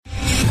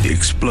The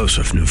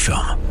explosive new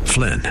film,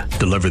 Flynn,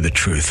 deliver the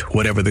truth,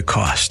 whatever the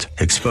cost.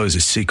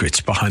 Exposes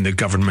secrets behind the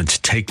government's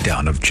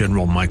takedown of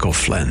General Michael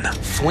Flynn.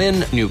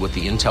 Flynn knew what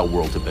the intel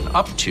world had been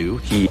up to.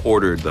 He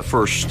ordered the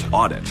first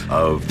audit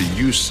of the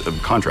use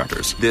of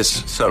contractors.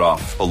 This set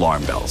off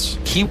alarm bells.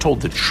 He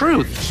told the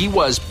truth. He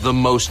was the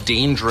most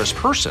dangerous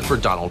person for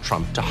Donald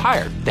Trump to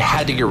hire. They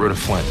had to get rid of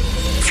Flynn.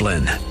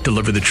 Flynn,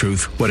 deliver the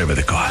truth, whatever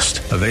the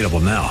cost. Available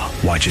now.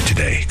 Watch it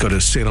today. Go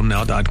to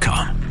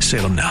salemnow.com.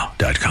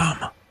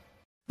 salemnow.com.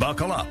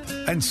 Buckle up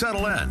and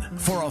settle in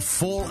for a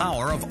full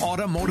hour of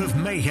automotive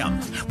mayhem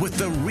with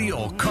the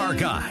real car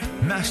guy,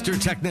 master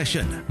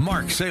technician,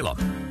 Mark Salem,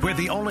 where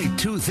the only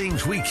two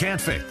things we can't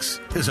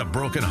fix is a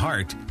broken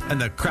heart and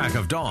the crack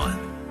of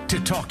dawn. To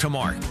talk to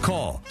Mark,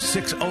 call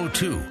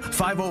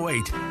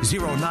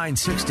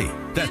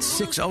 602-508-0960.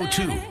 That's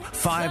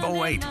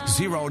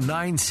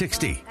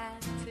 602-508-0960.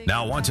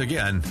 Now, once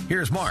again,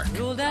 here's Mark.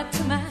 Well,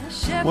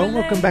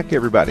 welcome back,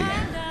 everybody.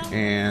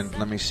 And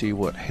let me see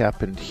what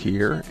happened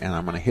here. And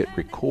I'm going to hit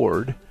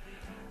record.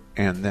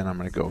 And then I'm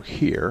going to go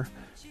here.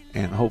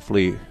 And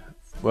hopefully,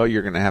 well,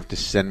 you're going to have to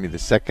send me the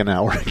second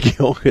hour,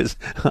 Gil, because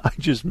I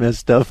just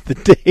messed up the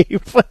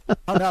tape.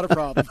 Not a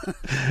problem.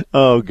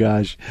 Oh,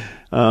 gosh.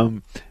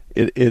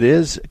 It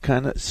is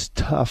kind of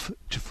tough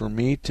for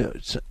me to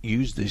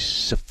use these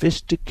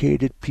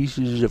sophisticated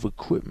pieces of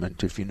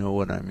equipment, if you know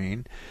what I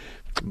mean.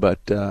 But,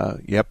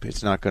 yep,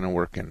 it's not going to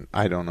work, and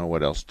I don't know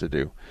what else to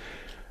do.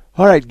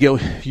 All right, Gil,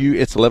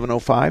 it's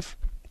 11:05,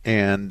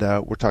 and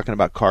we're talking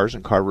about cars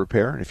and car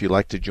repair. And if you'd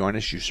like to join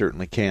us, you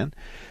certainly can.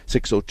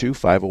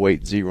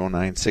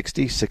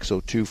 602-508-0960,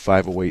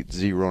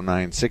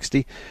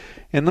 602-508-0960.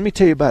 And let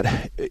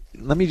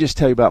me just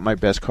tell you about my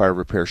best car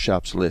repair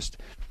shops list.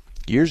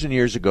 Years and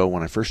years ago,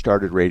 when I first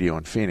started radio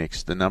in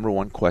Phoenix, the number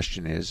one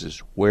question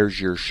is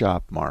where's your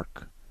shop,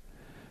 Mark?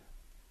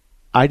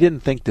 I didn't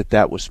think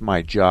that was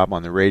my job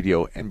on the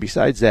radio. And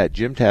besides that,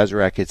 Jim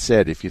Tazarak had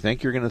said, if you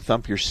think you're going to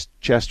thump your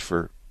chest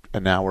for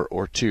an hour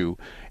or two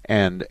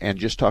and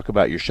just talk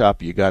about your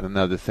shop, you got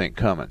another thing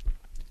coming.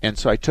 And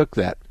so I took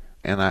that.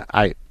 And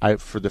I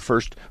for the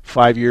first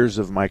 5 years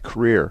of my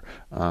career,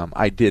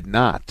 I did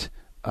not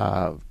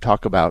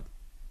talk about,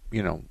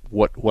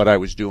 what I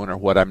was doing or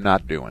what I'm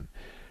not doing.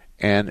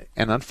 And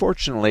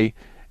unfortunately,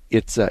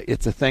 it's a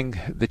thing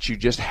that you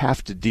just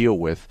have to deal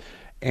with.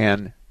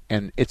 And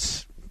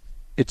it's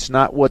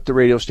not what the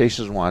radio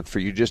stations want for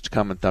you just to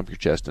come and thump your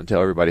chest and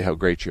tell everybody how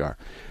great you are.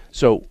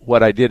 So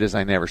what I did is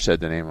I never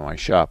said the name of my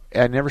shop.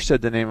 I never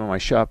said the name of my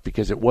shop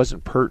because it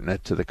wasn't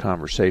pertinent to the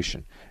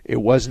conversation.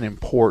 It wasn't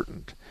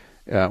important.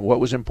 What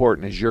was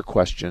important is your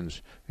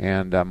questions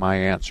and my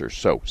answers.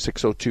 So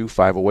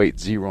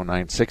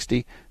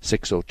 602-508-0960,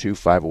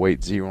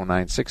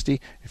 602-508-0960.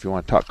 If you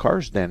want to talk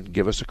cars, then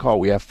give us a call.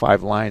 We have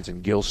 5 lines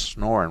and Gil's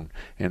snoring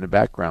in the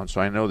background,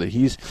 so I know that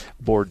he's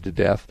bored to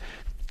death.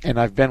 And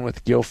I've been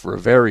with Gil for a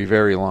very,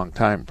 very long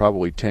time,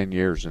 probably 10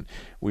 years, and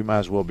we might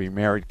as well be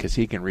married because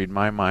he can read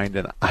my mind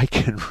and I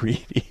can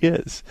read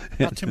his.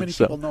 Not too many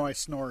people know I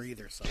snore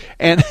either. So.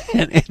 And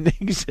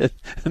he said,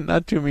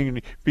 not too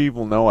many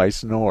people know I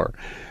snore.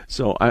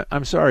 So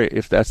I'm sorry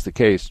if that's the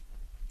case.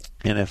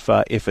 And if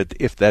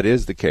that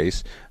is the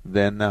case,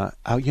 then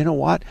you know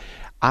what?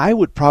 I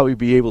would probably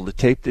be able to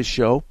tape this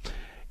show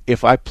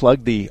if I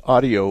plugged the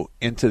audio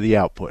into the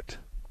output.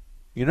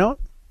 You know?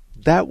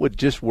 That would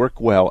just work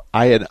well.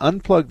 I had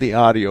unplugged the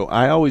audio.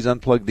 I always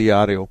unplug the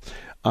audio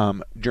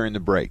during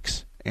the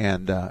breaks,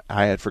 and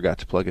I had forgot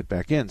to plug it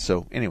back in.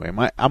 So anyway,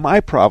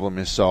 my problem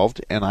is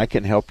solved, and I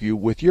can help you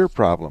with your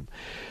problem.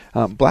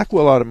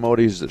 Blackwell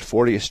Automotive is at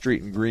 40th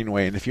Street and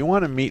Greenway, and if you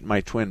want to meet my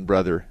twin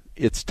brother,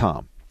 it's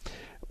Tom.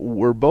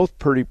 We're both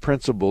pretty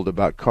principled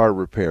about car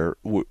repair.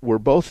 We're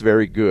both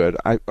very good.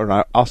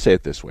 I'll say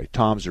it this way.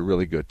 Tom's a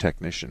really good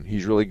technician.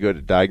 He's really good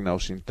at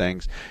diagnosing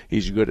things.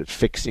 He's good at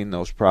fixing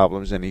those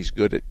problems, and he's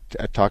good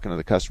at talking to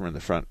the customer in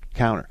the front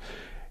counter.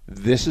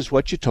 This is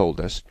what you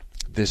told us.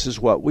 This is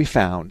what we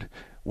found.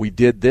 We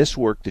did this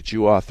work that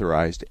you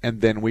authorized, and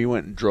then we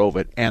went and drove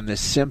it, and the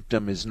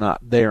symptom is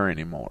not there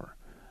anymore.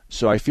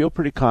 So I feel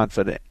pretty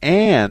confident.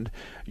 And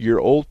your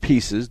old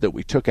pieces that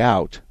we took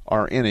out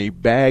are in a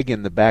bag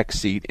in the back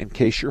seat in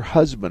case your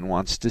husband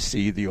wants to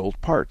see the old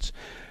parts.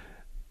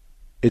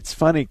 It's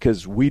funny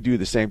because we do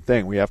the same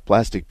thing. We have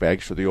plastic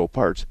bags for the old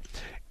parts.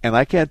 And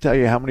I can't tell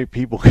you how many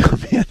people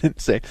come in and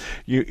say,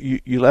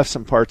 you left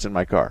some parts in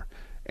my car.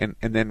 And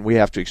then we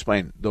have to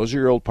explain, those are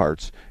your old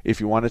parts.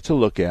 If you wanted to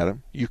look at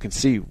them, you can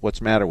see what's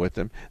the matter with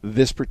them.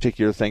 This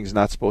particular thing's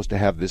not supposed to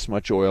have this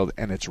much oil,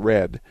 and it's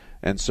red.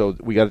 And so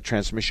we got a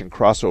transmission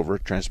crossover,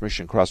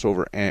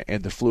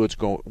 and the fluid's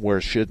going where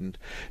it shouldn't.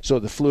 So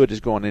the fluid is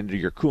going into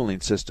your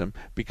cooling system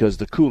because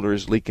the cooler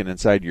is leaking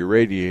inside your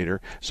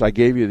radiator. So I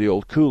gave you the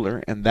old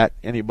cooler, and that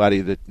anybody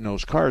that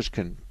knows cars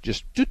can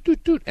just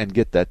toot and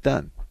get that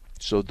done.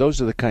 So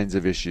those are the kinds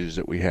of issues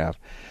that we have.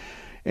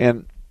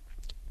 And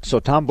so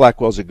Tom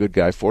Blackwell's a good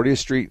guy, 40th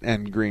Street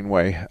and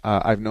Greenway.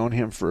 I've known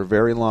him for a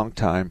very long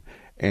time,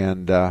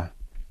 and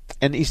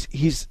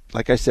he's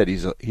like I said,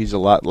 he's a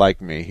lot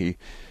like me.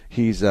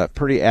 He's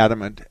pretty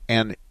adamant,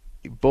 and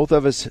both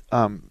of us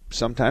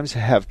sometimes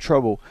have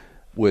trouble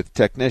with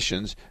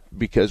technicians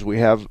because we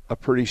have a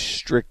pretty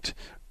strict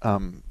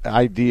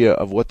idea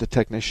of what the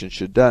technician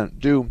should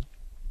do.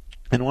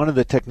 And one of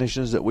the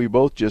technicians that we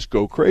both just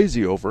go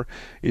crazy over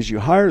is you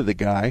hire the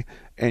guy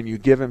and you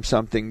give him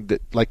something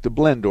that, like the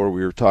blend door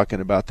we were talking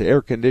about, the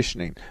air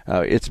conditioning.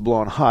 It's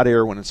blowing hot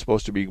air when it's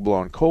supposed to be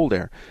blowing cold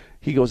air.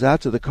 He goes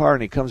out to the car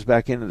and he comes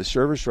back into the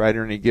service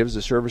writer and he gives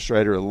the service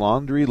writer a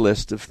laundry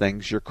list of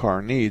things your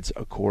car needs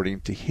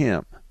according to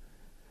him.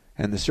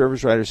 And the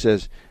service writer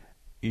says,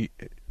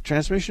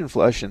 transmission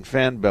flush and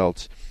fan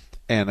belts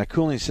and a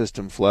cooling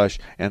system flush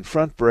and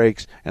front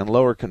brakes and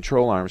lower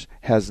control arms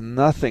has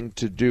nothing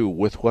to do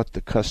with what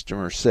the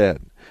customer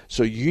said.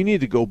 So you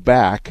need to go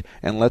back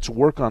and let's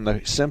work on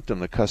the symptom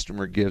the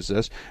customer gives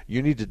us.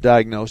 You need to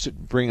diagnose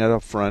it, bring it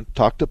up front,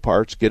 talk to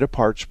parts, get a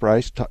parts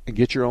price,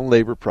 get your own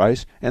labor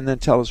price, and then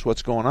tell us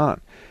what's going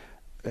on.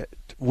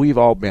 We've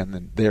all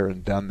been there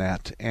and done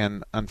that,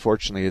 and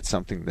unfortunately it's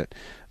something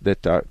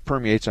that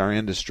permeates our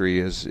industry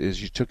is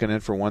you took it in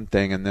for one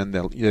thing and then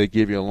they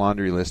give you a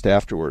laundry list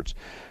afterwards.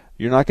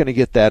 You're not going to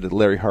get that at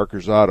Larry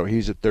Harker's Auto.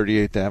 He's at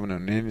 38th Avenue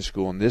and Indian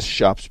School, and this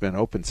shop's been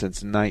open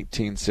since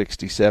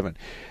 1967.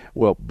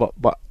 Well,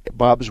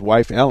 Bob's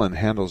wife, Ellen,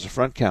 handles the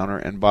front counter,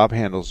 and Bob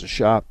handles the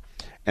shop.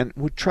 And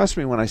trust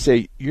me when I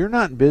say you're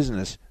not in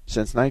business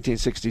since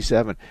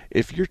 1967.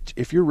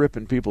 If you're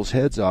ripping people's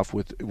heads off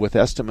with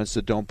estimates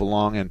that don't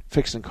belong and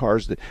fixing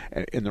cars that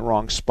in the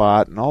wrong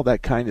spot and all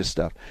that kind of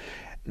stuff.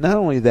 Not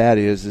only that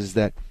is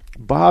that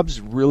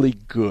Bob's really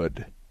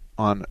good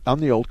on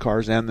the old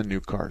cars and the new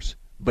cars.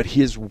 But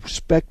his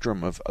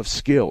spectrum of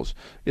skills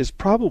is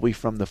probably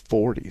from the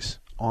 40s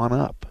on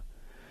up.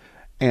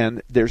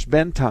 And there's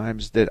been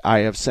times that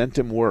I have sent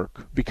him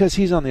work because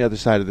he's on the other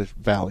side of the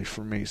valley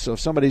from me. So if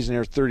somebody's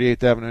near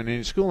 38th Avenue and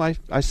Indian School, I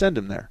send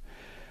him there.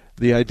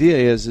 The idea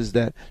is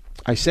that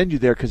I send you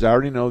there because I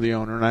already know the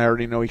owner and I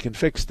already know he can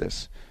fix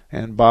this.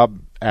 And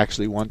Bob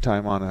actually one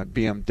time on a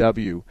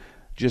BMW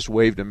just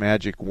waved a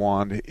magic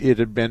wand. It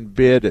had been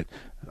bid at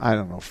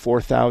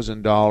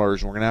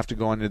 $4,000. We're going to have to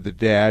go into the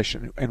dash.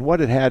 And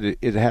what it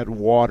had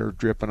water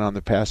dripping on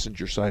the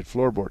passenger side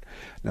floorboard.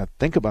 Now,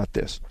 think about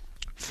this.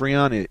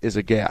 Freon is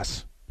a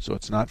gas, so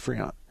it's not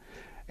Freon.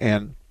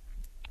 And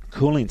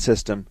cooling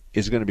system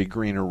is going to be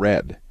green or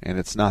red, and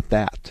it's not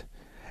that.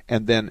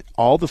 And then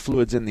all the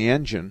fluids in the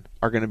engine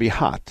are going to be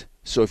hot.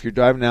 So if you're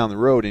driving down the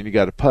road and you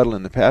got a puddle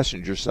in the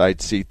passenger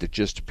side seat that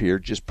just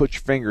appeared, just put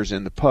your fingers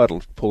in the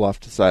puddle, pull off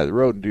to the side of the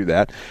road and do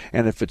that.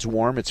 And if it's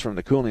warm, it's from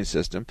the cooling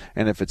system.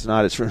 And if it's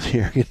not, it's from the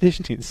air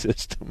conditioning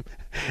system.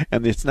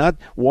 And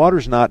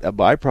water's not a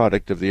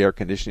byproduct of the air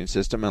conditioning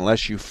system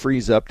unless you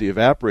freeze up the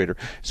evaporator.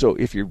 So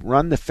if you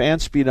run the fan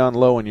speed on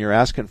low and you're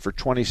asking for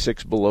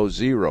 26 below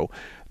zero,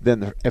 then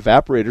the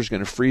evaporator's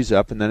going to freeze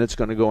up and then it's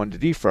going to go into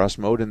defrost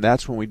mode, and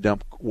that's when we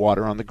dump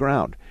water on the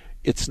ground.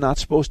 It's not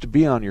supposed to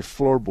be on your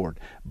floorboard,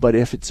 but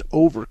if it's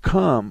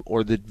overcome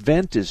or the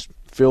vent is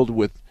filled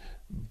with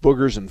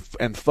boogers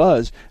and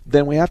fuzz,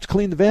 then we have to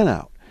clean the vent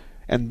out.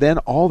 And then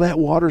all that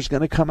water is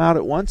going to come out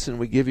at once, and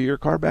we give you your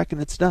car back, and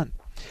it's done.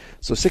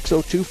 So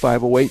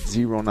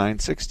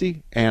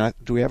 602-508-0960. And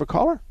do we have a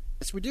caller?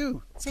 Yes, we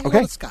do. Say okay.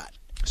 Hello to Scott.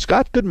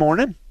 Scott, good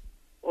morning.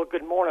 Well,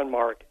 good morning,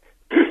 Mark.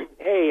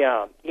 Hey,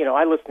 I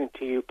listen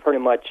to you pretty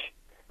much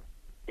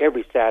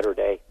every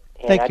Saturday.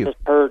 And Thank you. I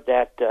just heard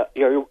that,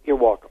 you're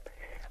welcome.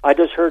 I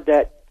just heard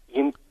that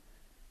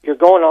you're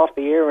going off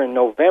the air in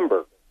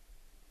November.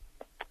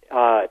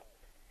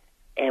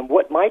 And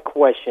what my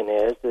question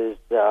is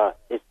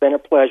it's been a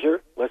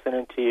pleasure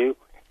listening to you.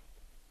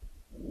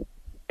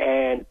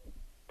 And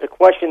the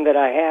question that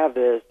I have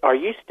is, are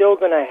you still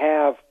going to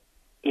have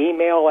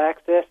email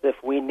access if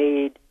we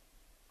need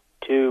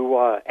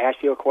to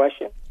ask you a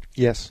question?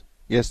 Yes.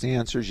 Yes, the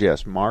answer is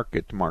yes. Mark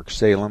at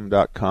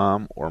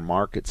marksalem.com or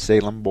Mark at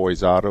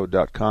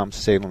salemboysauto.com.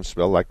 Salem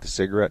spelled like the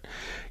cigarette.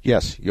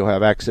 Yes, you'll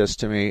have access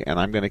to me, and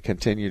I'm going to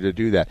continue to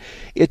do that.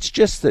 It's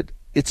just that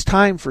it's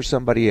time for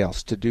somebody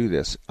else to do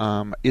this.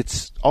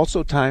 It's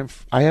also time.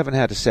 I haven't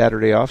had a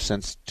Saturday off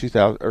since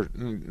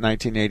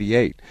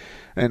 1988.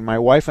 And my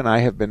wife and I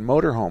have been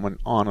motorhoming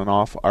on and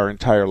off our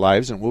entire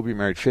lives, and we'll be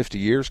married 50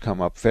 years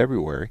come up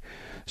February.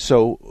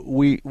 So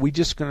we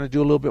just going to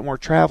do a little bit more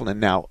traveling.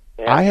 Now,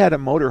 yeah. I had a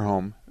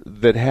motorhome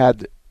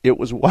that it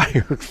was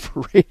wired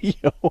for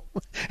radio,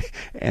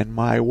 and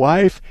my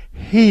wife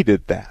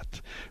hated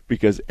that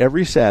because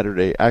every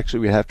Saturday,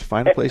 actually, we'd have to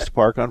find a place to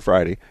park on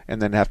Friday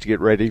and then have to get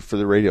ready for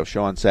the radio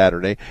show on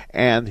Saturday,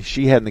 and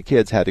she and the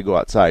kids had to go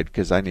outside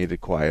because I needed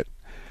quiet.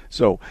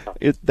 So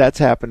that's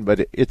happened,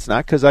 but it's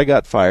not because I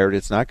got fired.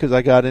 It's not because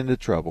I got into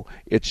trouble.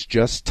 It's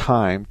just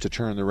time to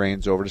turn the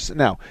reins over to.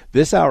 Now,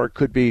 this hour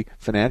could be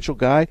financial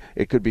guy.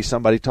 It could be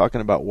somebody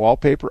talking about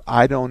wallpaper.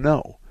 I don't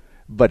know.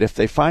 But if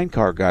they find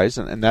car guys,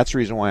 and that's the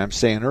reason why I'm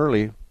saying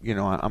early,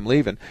 I'm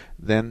leaving,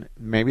 then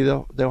maybe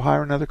they'll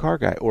hire another car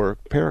guy or a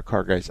pair of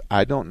car guys.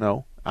 I don't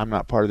know. I'm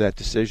not part of that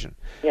decision.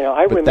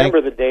 I remember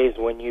the days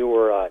when you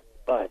were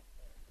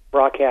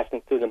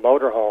broadcasting through the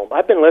motorhome.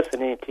 I've been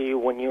listening to you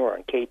when you were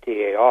on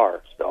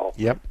KTAR. So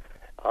yep.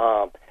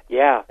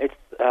 Yeah, it's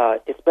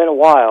been a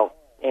while,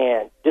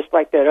 and just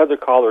like that other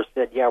caller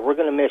said, yeah, we're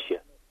going to miss you.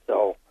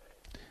 So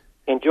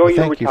enjoy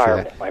your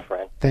retirement, my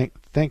friend.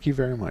 Thank you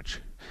very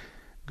much.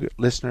 Good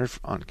listener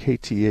on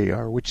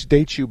KTAR, which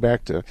dates you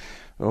back to,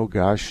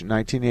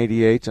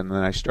 1988, and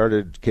then I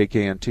started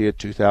KKNT at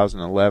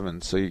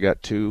 2011, so you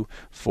got 2,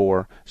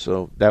 4,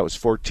 so that was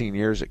 14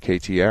 years at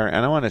KTAR.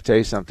 And I want to tell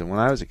you something, when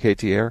I was at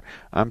KTAR,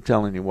 I'm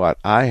telling you what,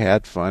 I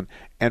had fun.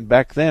 And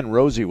back then,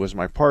 Rosie was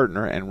my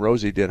partner, and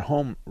Rosie did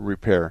home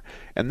repair.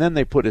 And then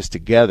they put us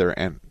together,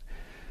 and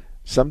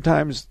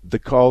sometimes the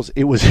calls,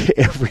 it was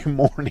every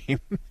morning,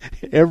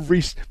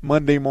 every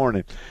Monday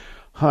morning.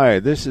 Hi,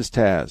 this is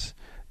Taz.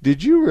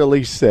 Did you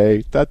really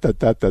say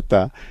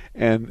ta-ta-ta-ta-ta?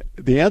 And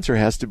the answer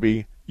has to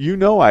be,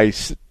 I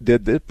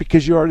did this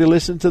because you already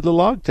listened to the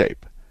log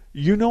tape.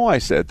 I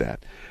said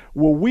that.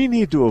 Well, we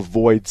need to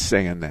avoid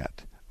saying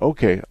that.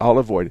 Okay, I'll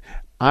avoid it.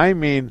 I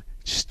mean,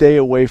 stay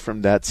away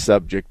from that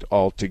subject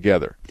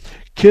altogether.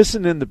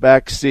 Kissing in the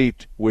back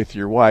seat with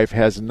your wife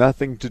has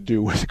nothing to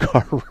do with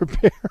car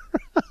repair.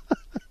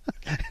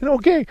 And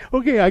okay,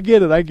 I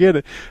get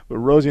it. But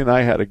Rosie and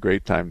I had a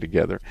great time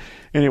together.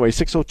 Anyway,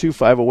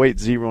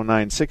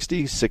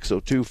 602-508-0960,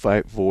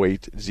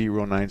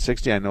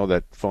 602-508-0960. I know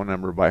that phone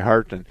number by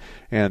heart, and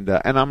I'm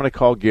going to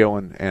call Gil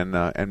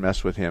and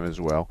mess with him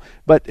as well.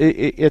 But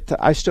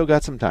I still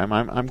got some time.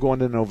 I'm going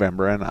to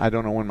November, and I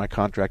don't know when my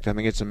contract. I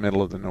think it's the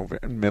middle of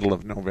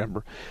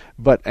November.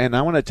 And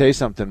I want to tell you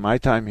something. My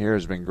time here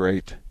has been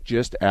great,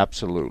 just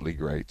absolutely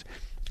great.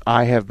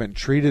 I have been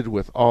treated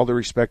with all the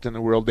respect in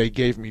the world. They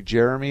gave me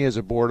Jeremy as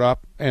a board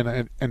op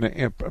and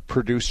a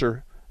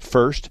producer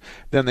first.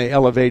 Then they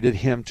elevated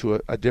him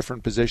to a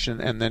different position,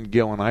 and then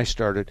Gil and I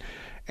started.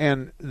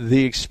 And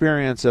the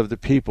experience of the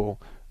people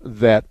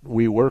that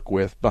we work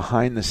with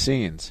behind the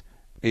scenes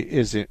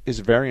is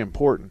very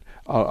important.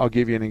 I'll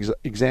give you an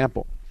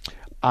example.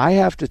 I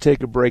have to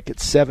take a break at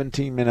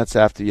 17 minutes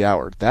after the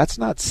hour. That's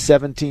not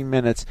 17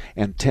 minutes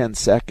and 10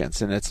 seconds,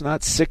 and it's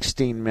not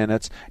 16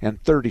 minutes and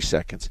 30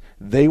 seconds.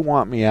 They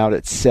want me out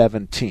at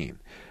 17.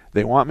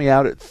 They want me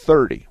out at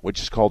 30,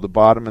 which is called the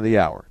bottom of the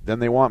hour. Then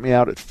they want me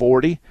out at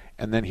 40,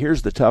 and then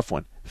here's the tough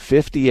one,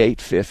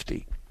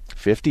 58:50.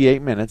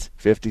 58 minutes,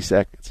 50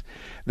 seconds.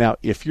 Now,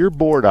 if your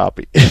board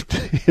op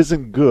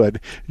isn't good,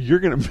 you're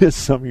going to miss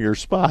some of your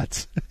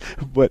spots.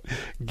 But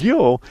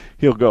Gil,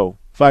 he'll go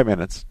 5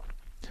 minutes.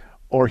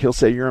 Or he'll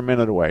say, you're a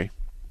minute away.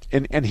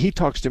 And he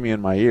talks to me in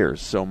my ears.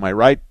 So my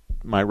right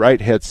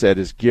headset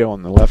is Gil,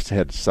 and the left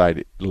head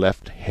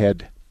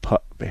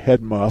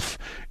muff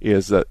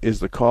is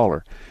the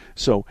caller.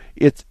 So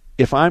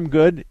if I'm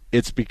good,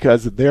 it's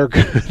because they're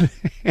good.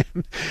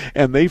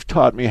 And they've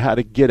taught me how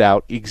to get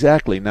out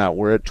exactly. Now,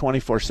 we're at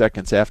 24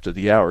 seconds after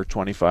the hour,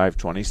 25,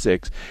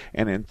 26,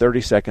 and in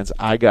 30 seconds,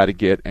 I got to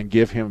get and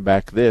give him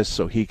back this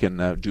so he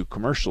can do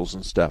commercials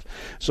and stuff.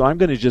 So I'm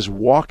going to just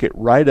walk it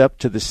right up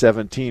to the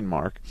 17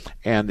 mark.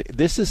 And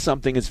this is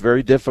something that's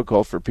very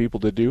difficult for people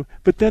to do.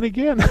 But then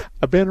again,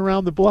 I've been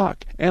around the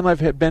block, and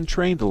I've been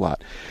trained a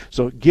lot.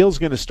 So Gil's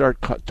going to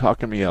start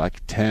talking to me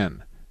like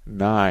 10,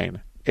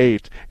 9,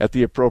 8 at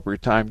the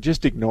appropriate time.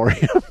 Just ignore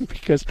him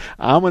because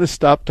I'm going to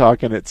stop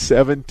talking at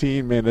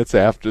 17 minutes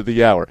after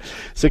the hour.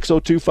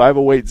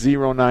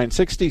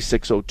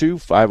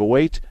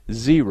 602-508-0960,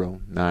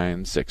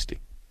 602-508-0960.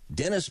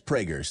 Dennis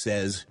Prager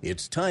says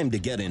it's time to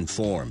get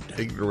informed.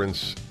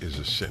 Ignorance is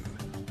a sin.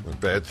 When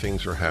bad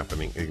things are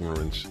happening,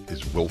 ignorance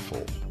is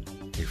willful.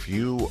 If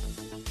you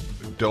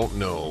don't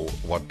know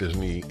what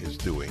Disney is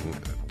doing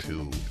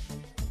to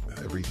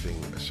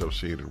everything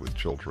associated with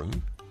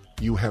children,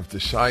 you have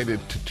decided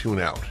to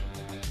tune out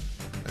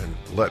and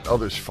let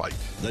others fight.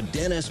 The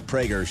Dennis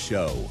Prager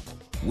Show,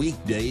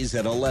 weekdays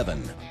at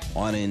 11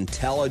 on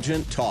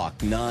Intelligent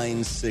Talk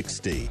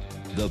 960,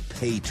 The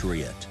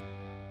Patriot.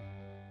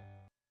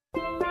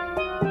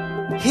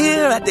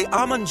 Here at the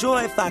Almond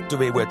Joy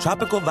Factory, where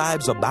tropical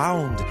vibes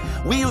abound,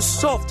 we use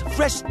soft,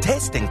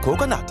 fresh-tasting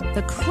coconut,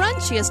 the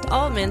crunchiest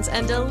almonds,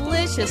 and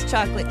delicious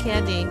chocolate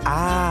candy.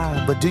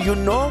 Ah, but do you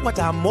know what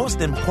our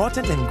most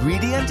important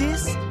ingredient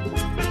is?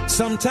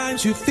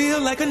 Sometimes you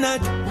feel like a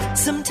nut,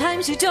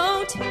 sometimes you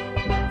don't.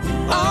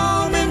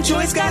 Almond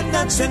Joy's got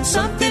nuts and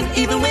something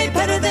even way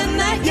better than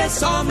that.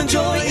 Yes, Almond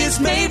Joy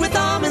is made with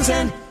almonds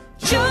and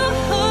joy.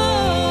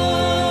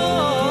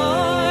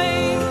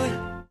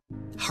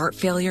 Heart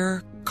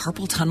failure,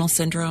 carpal tunnel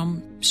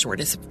syndrome,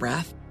 shortness of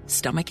breath,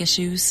 stomach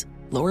issues,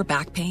 lower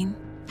back pain.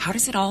 How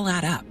does it all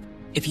add up?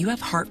 If you have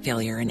heart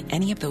failure and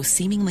any of those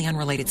seemingly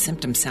unrelated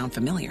symptoms sound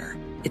familiar,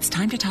 it's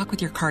time to talk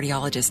with your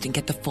cardiologist and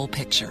get the full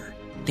picture.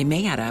 They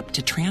may add up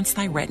to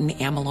transthyretin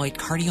amyloid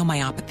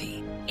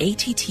cardiomyopathy.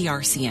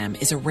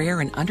 ATTR-CM is a rare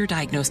and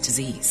underdiagnosed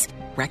disease.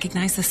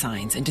 Recognize the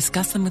signs and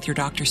discuss them with your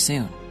doctor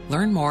soon.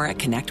 Learn more at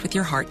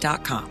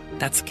connectwithyourheart.com.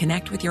 That's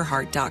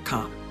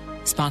connectwithyourheart.com.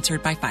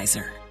 Sponsored by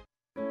Pfizer.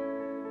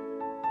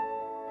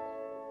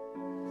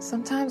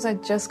 Sometimes I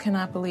just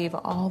cannot believe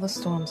all the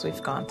storms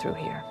we've gone through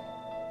here.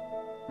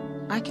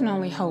 I can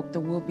only hope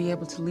that we'll be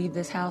able to leave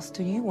this house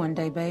to you one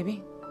day,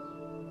 baby.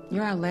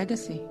 You're our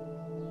legacy.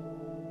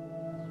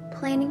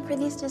 Planning for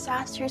these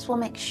disasters will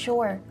make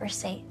sure we're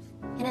safe,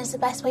 and is the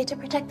best way to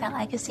protect that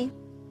legacy.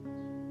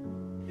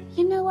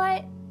 You know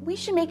what? We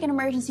should make an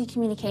emergency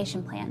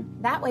communication plan.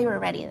 That way we're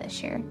ready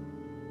this year.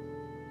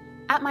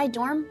 At my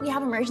dorm, we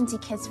have emergency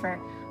kits for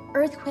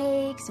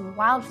earthquakes and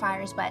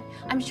wildfires, but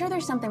I'm sure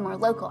there's something more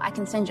local I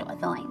can send you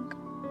with a link.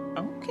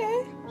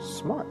 Okay.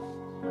 Smart.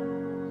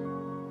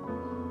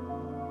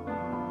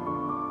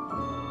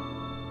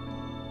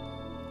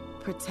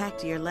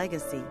 Protect your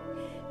legacy.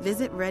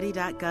 Visit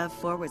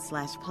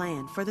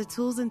ready.gov/plan for the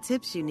tools and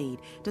tips you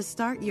need to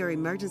start your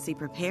emergency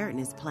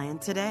preparedness plan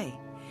today.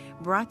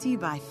 Brought to you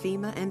by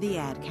FEMA and the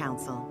Ad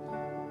Council.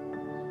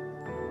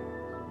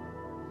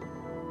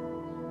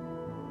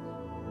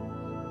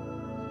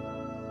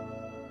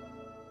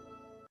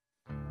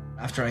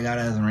 After I got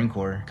out of the Marine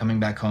Corps, coming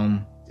back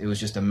home, it was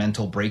just a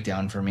mental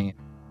breakdown for me.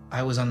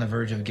 I was on the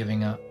verge of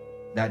giving up.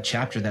 That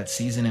chapter, that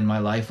season in my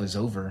life was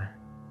over.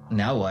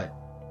 Now what?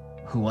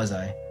 Who was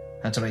I?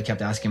 That's what I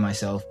kept asking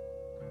myself.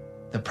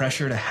 The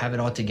pressure to have it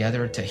all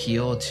together, to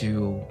heal,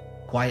 to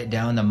quiet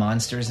down the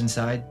monsters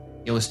inside,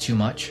 it was too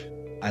much.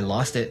 I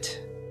lost it.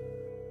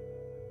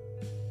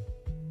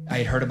 I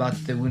had heard about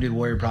the Wounded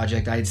Warrior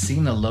Project. I had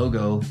seen the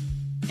logo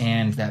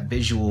and that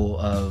visual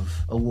of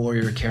a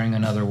warrior carrying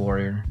another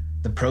warrior.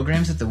 The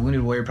programs that the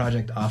Wounded Warrior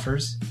Project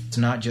offers, it's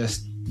not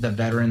just the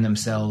veteran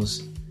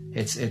themselves,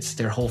 it's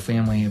their whole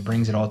family. It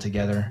brings it all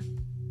together.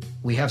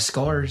 We have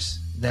scars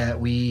that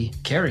we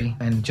carry,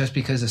 and just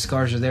because the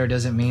scars are there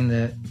doesn't mean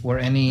that we're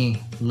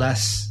any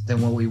less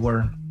than what we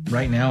were.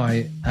 Right now,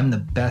 I'm the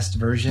best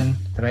version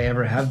that I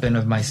ever have been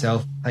of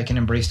myself. I can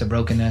embrace the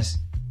brokenness.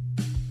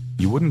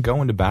 You wouldn't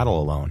go into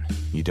battle alone.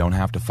 You don't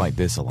have to fight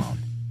this alone.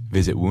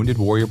 Visit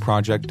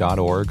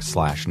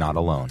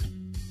woundedwarriorproject.org/notalone.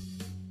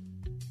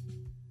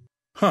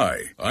 Hi,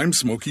 I'm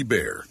Smokey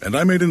Bear, and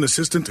I made an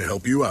assistant to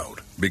help you out,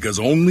 because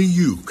only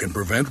you can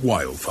prevent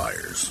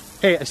wildfires.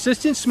 Hey,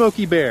 Assistant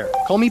Smokey Bear,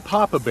 call me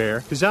Papa Bear,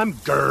 because I'm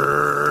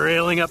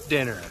grilling up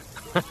dinner.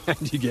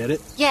 Do you get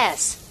it?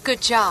 Yes,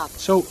 good job.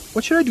 So,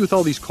 what should I do with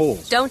all these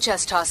coals? Don't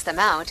just toss them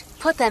out.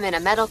 Put them in a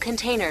metal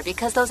container,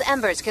 because those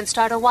embers can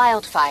start a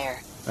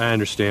wildfire. I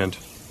understand.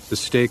 The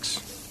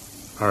stakes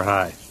are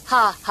high.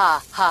 Ha,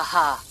 ha, ha,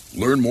 ha.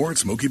 Learn more at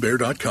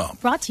SmokeyBear.com.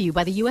 Brought to you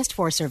by the U.S.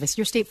 Forest Service,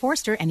 your state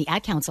forester, and the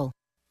Ad Council.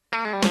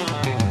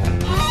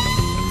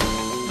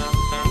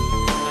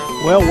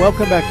 Well,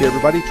 welcome back,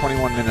 everybody.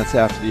 21 minutes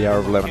after the hour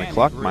of 11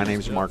 o'clock. My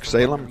name is Mark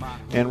Salem,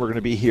 and we're going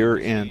to be here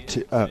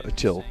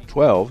until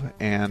 12,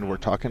 and we're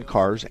talking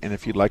cars. And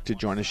if you'd like to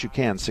join us, you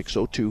can.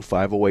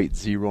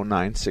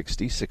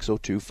 602-508-0960,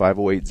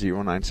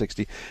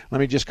 602-508-0960. Let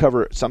me just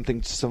cover some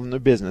of the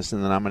business,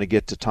 and then I'm going to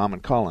get to Tom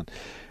and Colin.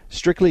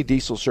 Strictly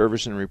Diesel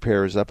Service and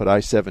Repair is up at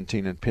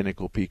I-17 and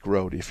Pinnacle Peak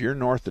Road. If you're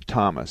north of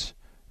Thomas,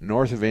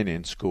 north of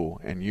Indian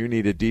School, and you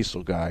need a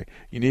diesel guy,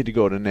 you need to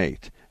go to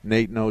Nate.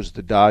 Nate knows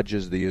the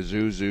Dodges, the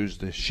Isuzus,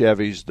 the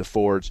Chevys, the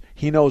Fords.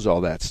 He knows all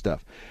that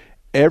stuff.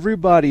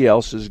 Everybody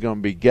else is going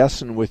to be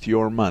guessing with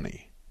your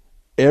money.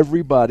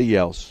 Everybody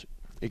else,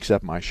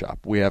 except my shop.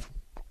 We have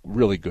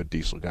really good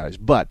diesel guys.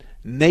 But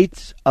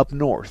Nate's up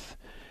north,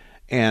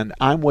 and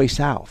I'm way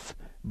south.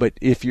 But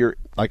if you're,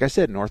 like I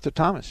said, north of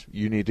Thomas,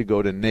 you need to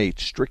go to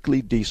Nate,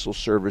 Strictly Diesel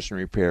Service and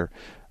Repair.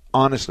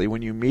 Honestly,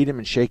 when you meet him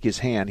and shake his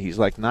hand, he's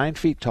like 9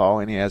 feet tall,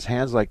 and he has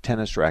hands like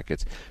tennis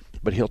rackets.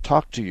 But he'll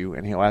talk to you,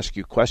 and he'll ask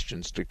you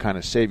questions to kind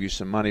of save you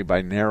some money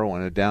by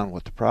narrowing it down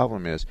what the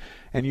problem is.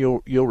 And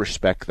you'll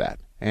respect that,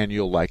 and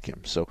you'll like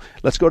him. So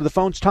let's go to the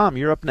phones. Tom,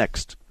 you're up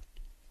next.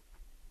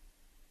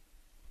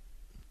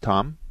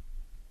 Tom?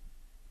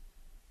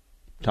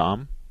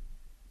 Tom?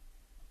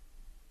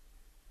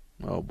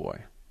 Oh,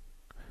 boy.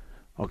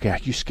 Okay,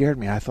 you scared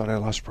me. I thought I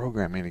lost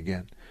programming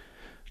again.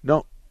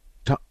 No.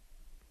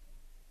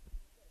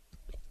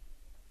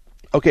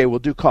 Okay, we'll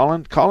do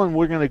Colin. Colin,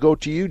 we're going to go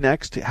to you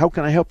next. How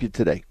can I help you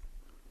today?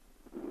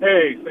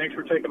 Hey, thanks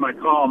for taking my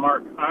call,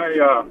 Mark.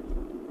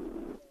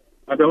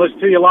 I've been listening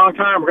to you a long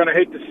time. We're going to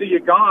hate to see you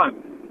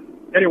gone.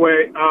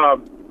 Anyway,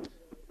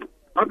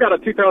 I've got a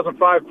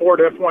 2005 Ford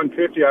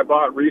F-150 I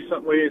bought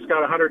recently. It's got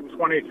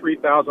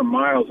 123,000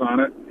 miles on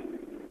it.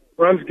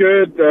 Runs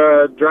good,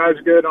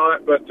 drives good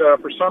on it, but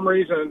for some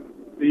reason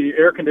the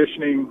air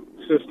conditioning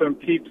system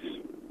keeps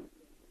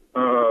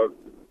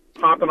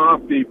popping off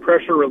the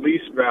pressure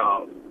release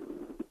valve.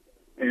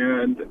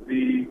 And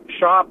the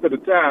shop that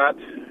it's at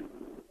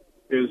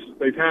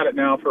they've had it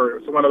now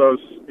it's one of those,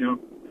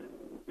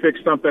 fix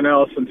something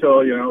else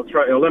until,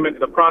 try eliminate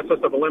the process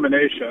of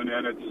elimination,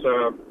 and it's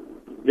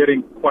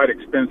getting quite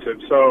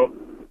expensive. So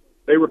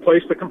they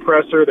replaced the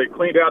compressor, they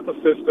cleaned out the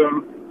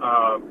system,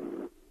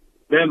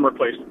 then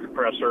replaced the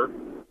compressor.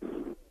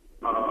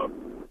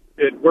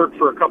 It worked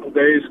for a couple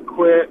days,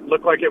 quit,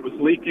 looked like it was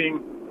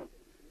leaking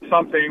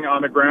something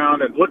on the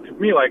ground. It looked to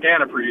me like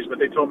antifreeze, but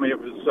they told me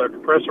it was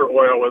compressor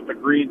oil with a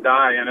green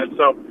dye in it.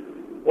 So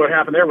what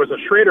happened there was a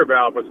Schrader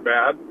valve was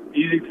bad.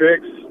 Easy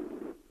fix.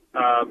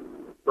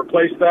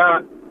 Replaced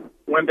that.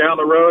 Went down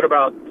the road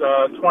about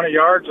 20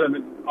 yards,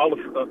 and all the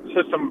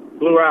system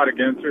blew out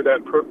again through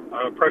that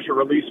pressure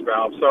release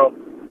valve. So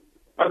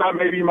I thought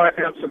maybe you might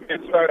have some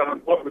insight on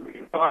what would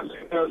be causing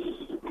this.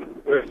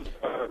 With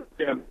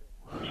again,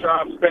 the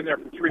shop's been there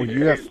for 3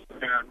 days,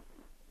 and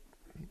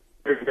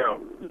there you go.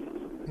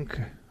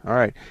 Okay, all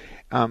right.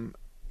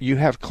 You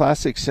have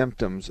classic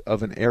symptoms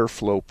of an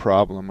airflow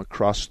problem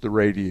across the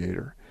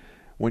radiator.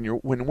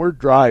 When we're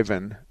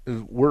driving,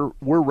 we're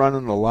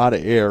running a lot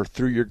of air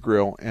through your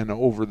grill and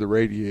over the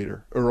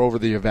radiator or over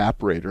the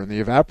evaporator, and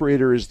the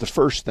evaporator is the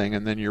first thing,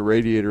 and then your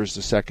radiator is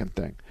the second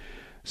thing.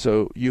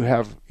 So you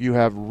have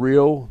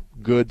real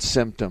good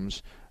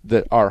symptoms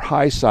that our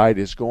high side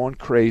is going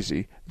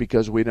crazy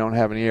because we don't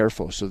have any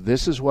airflow. So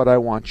this is what I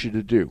want you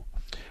to do.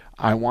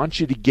 I want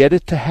you to get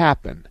it to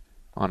happen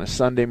on a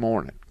Sunday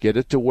morning. Get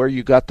it to where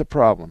you got the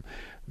problem.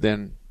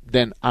 Then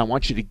I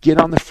want you to get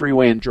on the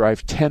freeway and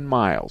drive 10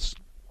 miles.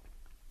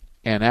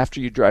 And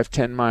after you drive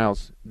 10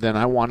 miles, then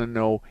I want to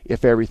know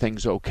if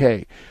everything's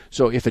okay.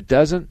 So if it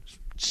doesn't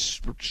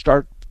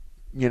start,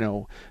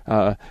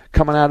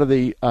 coming out of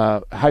the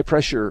high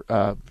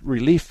pressure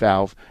relief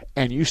valve,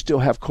 and you still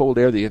have cold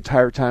air the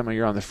entire time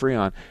you're on the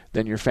Freon,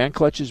 then your fan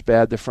clutch is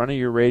bad. The front of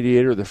your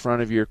radiator, the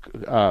front of your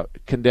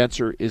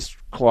condenser is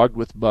clogged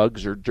with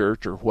bugs or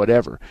dirt or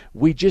whatever.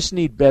 We just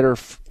need better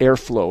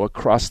airflow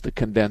across the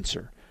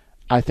condenser.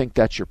 I think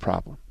that's your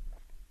problem.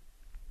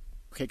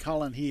 Okay,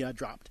 Colin, he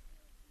dropped.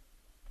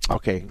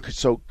 Okay,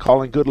 so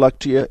Colin, good luck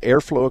to you.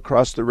 Airflow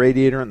across the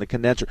radiator and the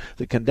condenser.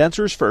 The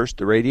condenser is first,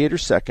 the radiator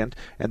second,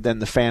 and then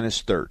the fan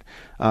is third.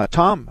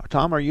 Tom,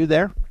 are you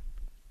there?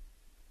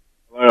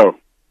 Hello.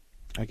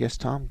 I guess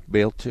Tom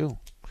bailed too.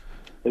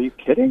 Are you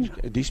kidding?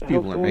 These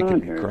people are making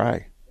me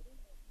cry.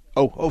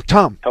 Oh,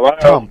 Tom. Hello.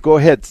 Tom, go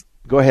ahead.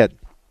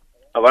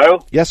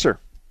 Hello. Yes, sir.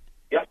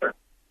 Yes, sir.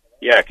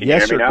 Yeah, can you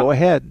yes, hear me sir. now? Go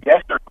ahead.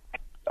 Yes, sir.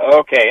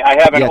 Okay,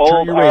 I have an old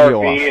turn your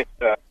radio RV.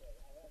 off.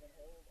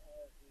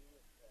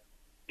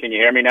 Can you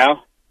hear me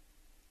now?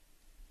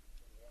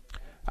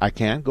 I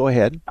can. Go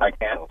ahead. I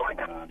can. What's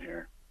going on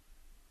here?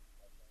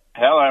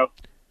 Hello.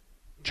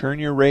 Turn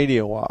your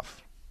radio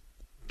off.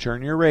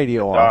 Turn your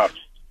radio It's off. off.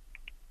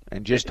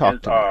 And just It talk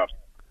is to off.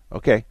 me.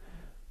 Okay.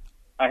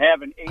 I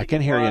have an 81, I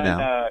can hear you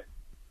now.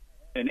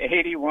 An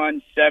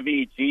 81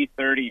 Chevy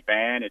G30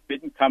 van. It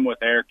didn't come with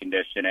air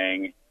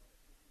conditioning.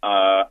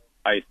 I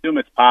assume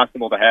it's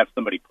possible to have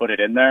somebody put it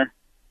in there.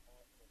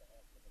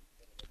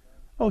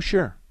 Oh,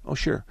 sure.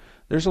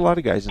 There's a lot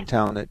of guys in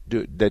town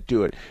that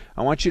do it.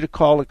 I want you to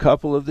call a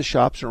couple of the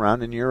shops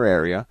around in your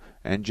area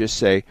and just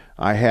say,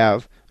 I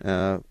have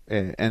an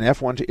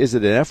F1. Is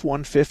it an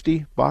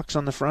F-150 box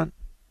on the front?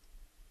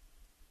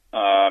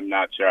 I'm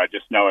not sure. I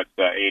just know it's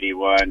the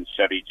 81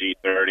 Chevy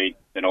G30,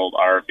 an old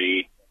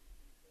RV.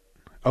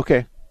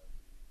 Okay.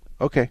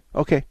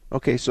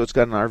 So it's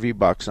got an RV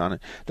box on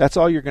it. That's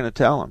all you're going to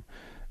tell them.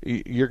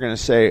 You're going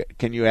to say,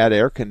 can you add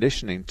air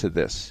conditioning to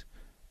this?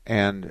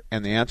 And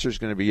the answer is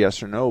going to be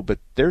yes or no, but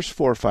there's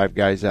 4 or 5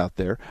 guys out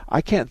there.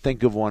 I can't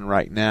think of one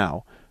right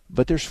now,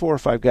 but there's 4 or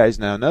 5 guys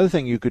now. Another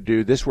thing you could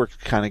do, this works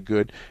kind of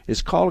good,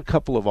 is call a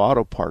couple of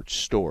auto parts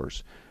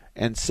stores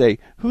and say,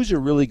 who's a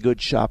really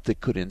good shop that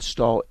could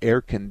install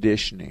air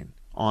conditioning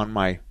on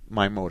my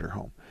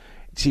motorhome?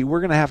 See,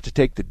 we're going to have to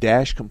take the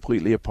dash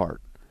completely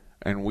apart,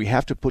 and we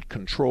have to put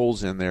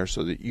controls in there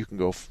so that you can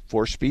go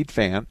 4-speed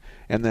fan,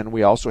 and then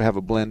we also have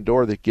a blend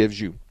door that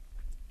gives you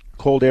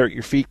cold air at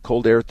your feet,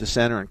 cold air at the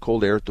center, and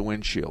cold air at the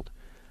windshield.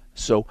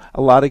 So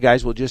a lot of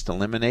guys will just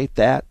eliminate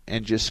that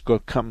and just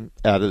come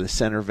out of the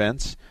center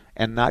vents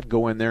and not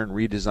go in there and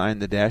redesign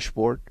the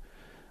dashboard.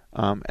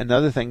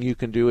 Another thing you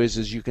can do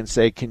is you can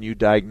say, can you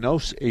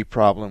diagnose a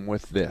problem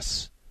with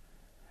this?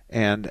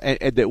 And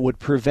that would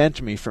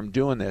prevent me from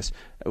doing this.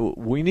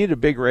 We need a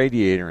big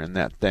radiator in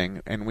that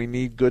thing, and we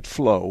need good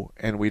flow,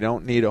 and we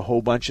don't need a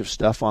whole bunch of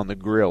stuff on the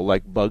grill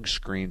like bug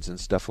screens and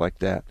stuff like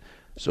that.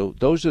 So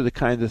those are the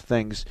kind of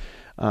things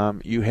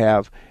you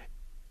have.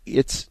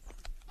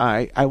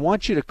 I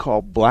want you to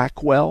call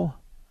Blackwell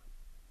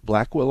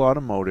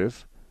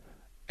Automotive,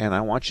 and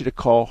I want you to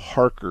call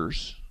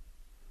Harkers.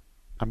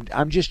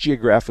 I'm just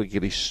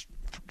geographically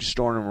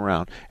storing them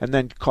around, and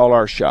then call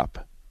our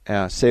shop,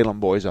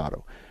 Salem Boys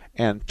Auto,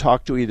 and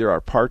talk to either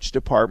our parts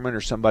department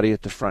or somebody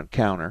at the front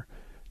counter.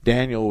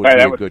 Daniel would be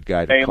a good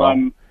guy to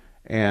call.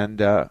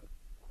 And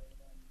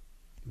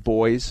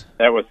Boys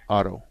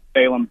Auto.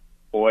 Salem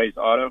Boys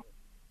Auto.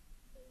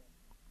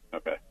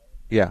 Okay.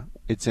 Yeah,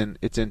 it's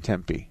in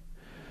Tempe.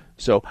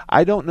 So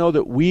I don't know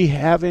that we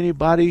have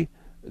anybody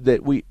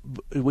that we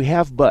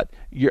have, but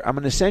I'm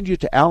going to send you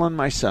to Alan,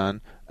 my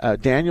son,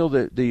 Daniel,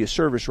 the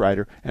service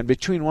writer, and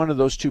between one of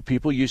those two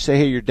people, you say,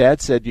 hey, your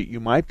dad said you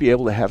might be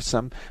able to have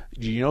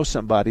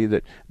somebody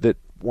that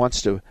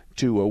wants to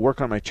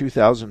work on my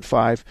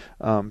 2005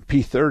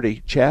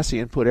 P30 chassis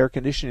and put air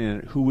conditioning in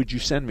it. Who would you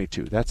send me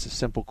to? That's a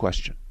simple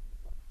question.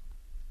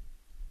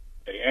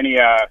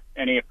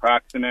 Any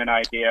approximate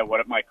idea what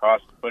it might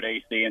cost to put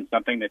AC in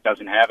something that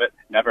doesn't have it,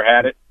 never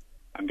had it?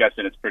 I'm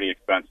guessing it's pretty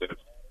expensive.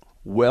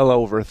 Well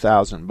over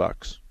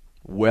 $1,000.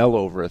 Well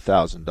over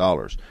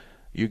 $1,000.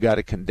 You got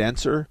a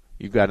condenser,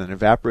 You've got an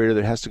evaporator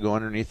that has to go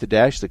underneath the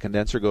dash. The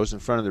condenser goes in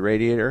front of the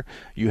radiator.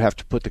 You have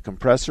to put the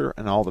compressor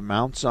and all the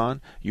mounts on.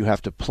 You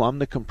have to plumb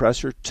the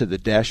compressor to the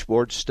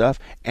dashboard stuff,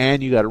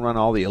 and you got to run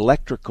all the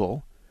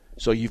electrical.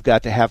 So you've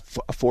got to have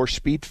a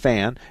 4-speed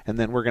fan, and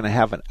then we're going to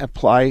have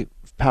apply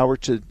power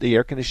to the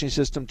air conditioning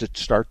system to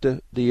start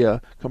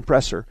the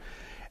compressor.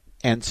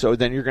 And so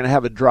then you're going to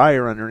have a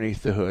dryer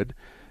underneath the hood.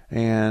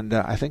 And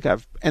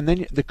and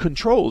then the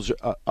controls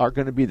are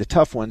going to be the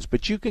tough ones,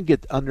 but you can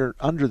get under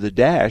the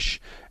dash,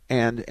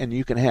 and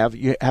you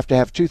have to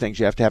have two things.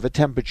 You have to have a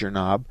temperature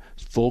knob,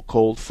 full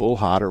cold, full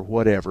hot, or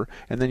whatever,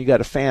 and then you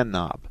got a fan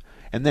knob.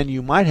 And then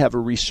you might have a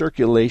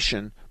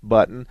recirculation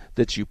button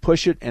that you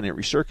push it and it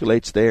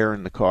recirculates the air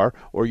in the car,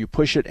 or you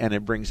push it and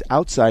it brings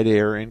outside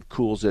air in,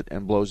 cools it,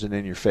 and blows it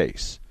in your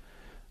face.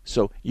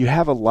 So you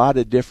have a lot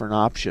of different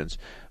options.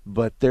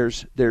 But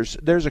there's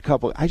a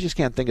couple, I just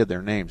can't think of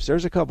their names.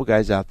 There's a couple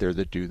guys out there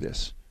that do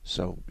this.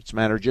 So it's a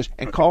matter of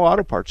and call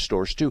auto parts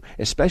stores too,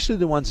 especially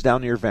the ones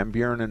down near Van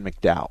Buren and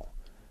McDowell,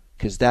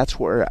 because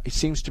it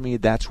seems to me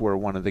that's where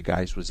one of the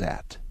guys was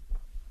at.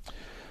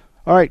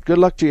 All right, good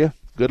luck to you.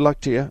 Good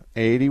luck to you.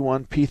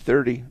 81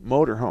 P30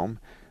 motorhome.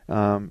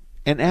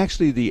 And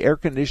actually the air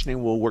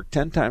conditioning will work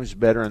 10 times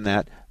better in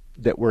that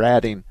we're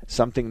adding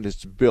something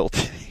that's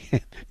built in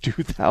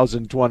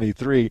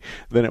 2023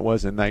 than it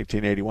was in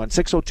 1981.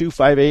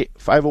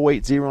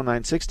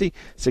 602-508-0960,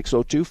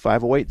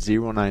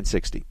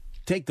 602-508-0960.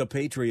 Take the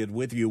Patriot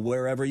with you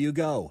wherever you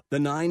go. The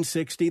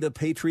 960 The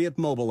Patriot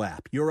mobile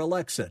app, your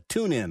Alexa,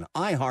 TuneIn,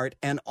 iHeart,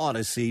 and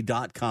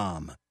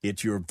Odyssey.com.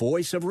 It's your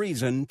voice of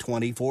reason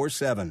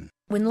 24/7.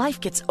 When life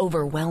gets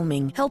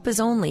overwhelming, help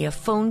is only a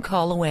phone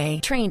call away.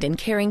 Trained and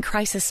caring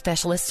crisis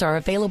specialists are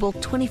available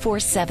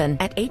 24/7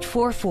 at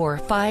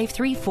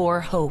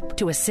 844-534-HOPE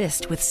to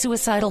assist with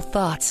suicidal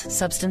thoughts,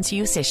 substance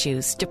use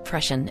issues,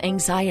 depression,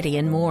 anxiety,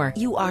 and more.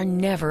 You are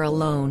never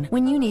alone.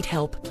 When you need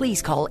help,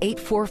 please call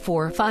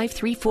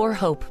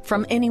 844-534-HOPE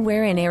from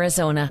anywhere in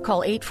Arizona.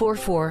 Call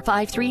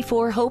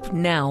 844-534-HOPE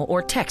now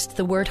or text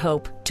the word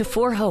HOPE to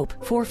 4HOPE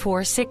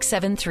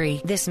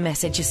 44673. This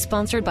message is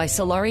sponsored by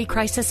Solari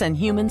Crisis and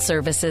Human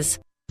Services.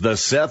 The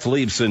Seth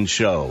Leibson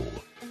Show.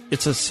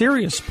 It's a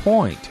serious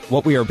point,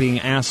 what we are being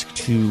asked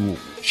to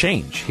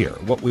change here,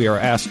 what we are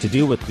asked to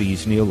do with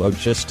these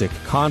neologistic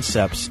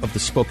concepts of the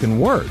spoken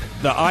word.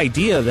 The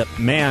idea that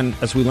man,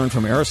 as we learned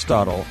from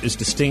Aristotle, is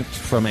distinct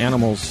from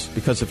animals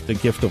because of the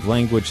gift of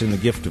language and the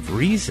gift of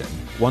reason.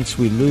 Once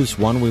we lose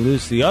one, we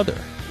lose the other.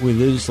 We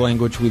lose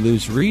language, we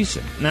lose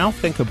reason. Now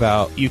think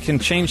about, you can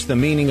change the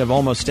meaning of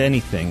almost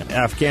anything.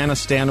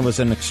 Afghanistan was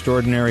an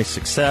extraordinary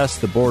success.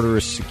 The border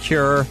is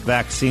secure.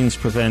 Vaccines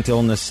prevent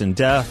illness and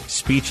death.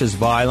 Speech is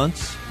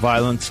violence.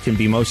 Violence can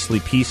be mostly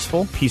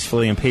peaceful.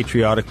 Peacefully and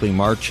patriotically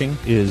marching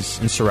is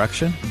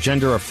insurrection.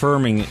 Gender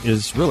affirming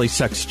is really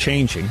sex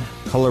changing.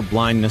 Color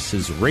blindness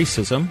is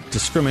racism.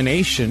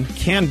 Discrimination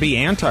can be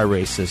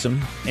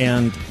anti-racism.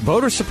 And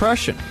voter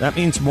suppression, that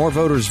means more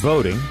voters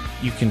voting.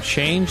 You can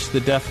change the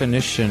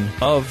definition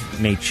of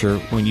nature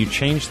when you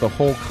change the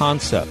whole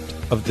concept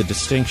of the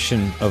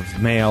distinction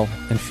of male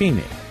and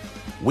female.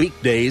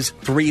 Weekdays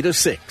 3 to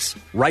 6,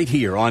 right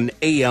here on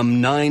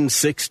AM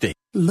 960.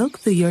 Look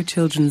through your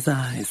children's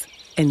eyes,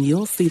 and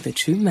you'll see the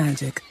true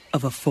magic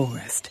of a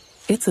forest.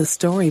 It's a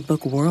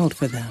storybook world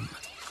for them.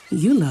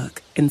 You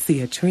look and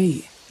see a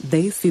tree.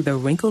 They see the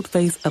wrinkled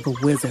face of a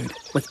wizard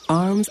with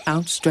arms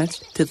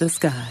outstretched to the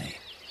sky.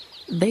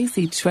 They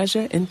see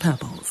treasure in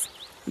pebbles.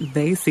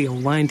 They see a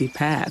windy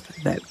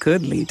path that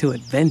could lead to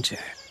adventure.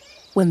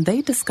 When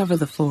they discover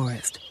the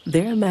forest,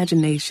 their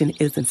imagination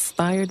is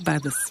inspired by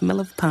the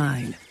smell of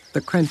pine, the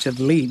crunch of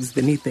leaves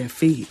beneath their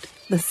feet,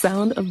 the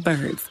sound of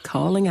birds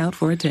calling out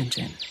for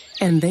attention.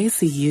 And they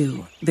see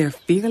you, their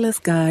fearless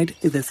guide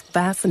through this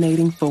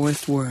fascinating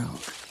forest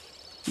world.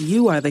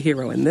 You are the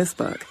hero in this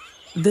book.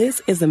 This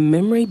is a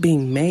memory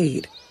being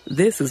made.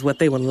 This is what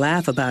they will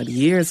laugh about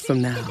years from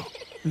now.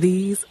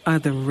 These are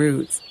the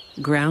roots,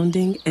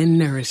 grounding and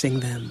nourishing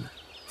them.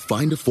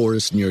 Find a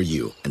forest near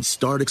you and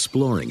start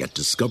exploring at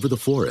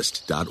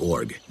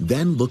discovertheforest.org.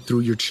 Then look through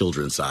your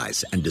children's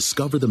eyes and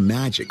discover the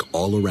magic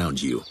all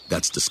around you.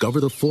 That's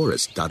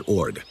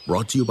discovertheforest.org.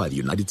 Brought to you by the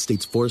United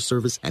States Forest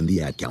Service and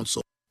the Ad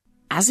Council.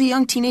 As a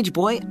young teenage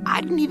boy,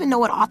 I didn't even know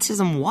what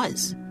autism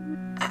was.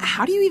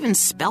 How do you even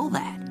spell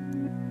that?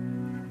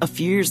 A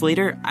few years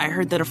later, I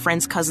heard that a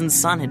friend's cousin's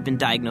son had been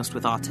diagnosed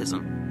with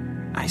autism.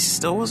 I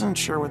still wasn't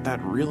sure what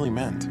that really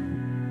meant.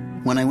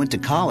 When I went to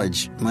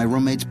college, my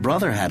roommate's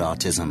brother had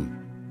autism.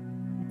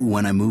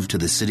 When I moved to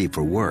the city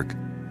for work,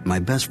 my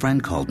best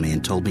friend called me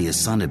and told me his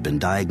son had been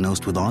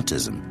diagnosed with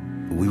autism.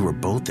 We were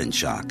both in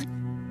shock.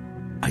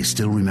 I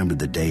still remember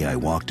the day I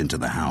walked into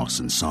the house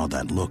and saw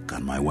that look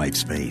on my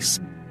wife's face.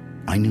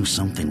 I knew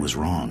something was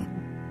wrong.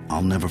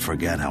 I'll never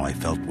forget how I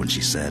felt when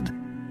she said,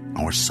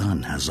 "Our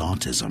son has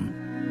autism."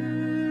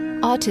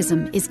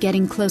 Autism is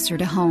getting closer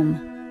to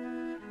home.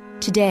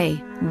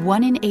 Today,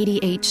 1 in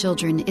 88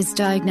 children is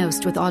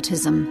diagnosed with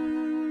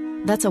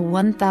autism. That's a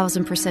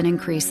 1,000%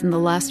 increase in the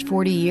last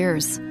 40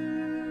 years.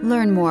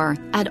 Learn more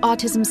at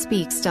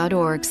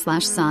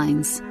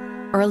autismspeaks.org/signs.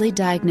 Early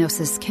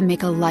diagnosis can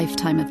make a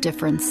lifetime of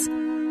difference.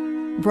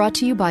 Brought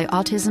to you by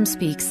Autism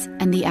Speaks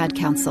and the Ad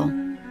Council.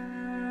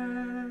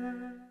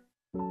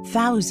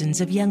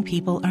 Thousands of young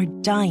people are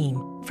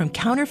dying from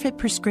counterfeit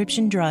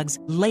prescription drugs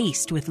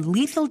laced with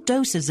lethal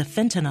doses of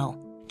fentanyl.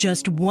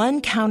 Just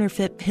one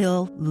counterfeit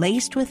pill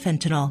laced with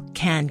fentanyl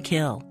can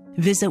kill.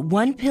 Visit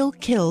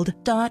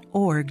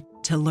onepillkilled.org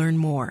to learn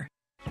more.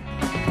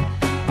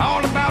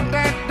 All about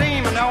that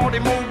demon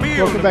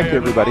automobile. Welcome back,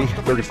 everybody.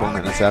 34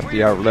 minutes after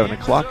the hour, 11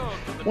 o'clock.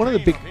 One of the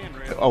big...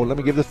 let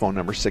me give the phone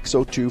number,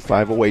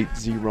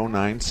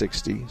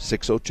 602-508-0960,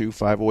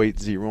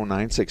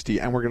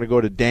 602-508-0960. And we're going to go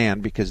to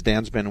Dan because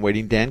Dan's been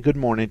waiting. Dan, good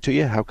morning to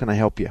you. How can I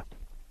help you?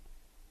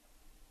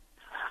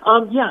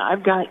 Yeah,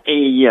 I've got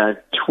a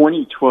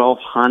 2012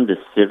 Honda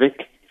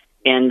Civic,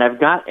 and I've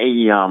got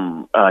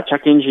a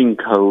check engine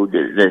code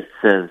that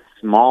says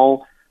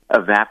small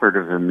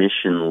evaporative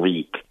emission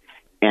leak.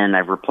 And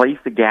I've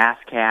replaced the gas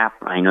cap.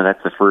 I know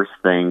that's the first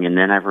thing. And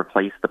then I've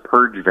replaced the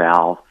purge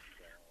valve.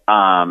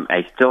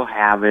 I still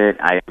have it.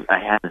 I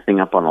had the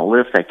thing up on a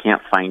lift. I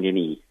can't find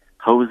any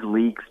hose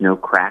leaks, no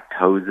cracked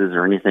hoses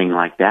or anything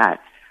like that.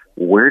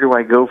 Where do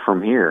I go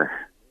from here?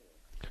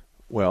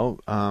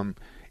 Well,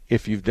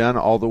 if you've done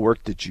all the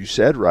work that you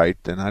said right,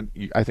 then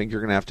I think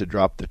you're going to have to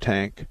drop the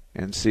tank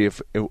and see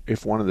if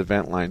one of the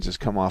vent lines has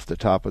come off the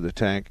top of the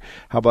tank.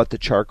 How about the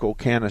charcoal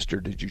canister?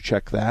 Did you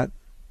check that?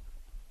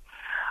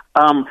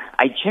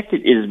 I checked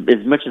it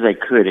as much as I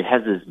could. It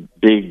has this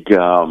big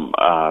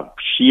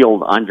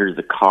shield under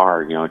the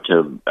car,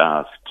 to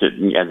as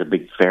a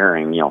big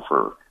fairing,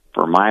 for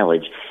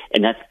mileage,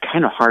 and that's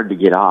kind of hard to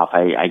get off.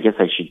 I guess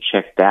I should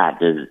check that.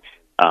 So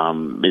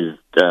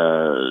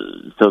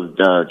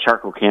the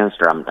charcoal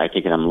canister, I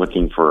take it I'm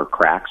looking for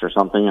cracks or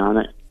something on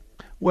it?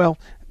 Well,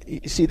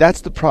 see, that's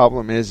the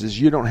problem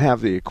is you don't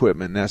have the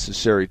equipment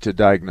necessary to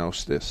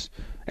diagnose this.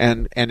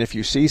 And if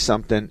you see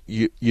something,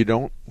 you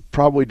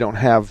probably don't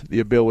have the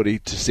ability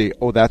to see,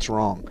 oh, that's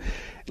wrong.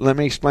 Let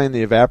me explain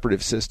the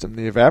evaporative system.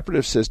 The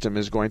evaporative system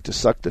is going to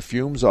suck the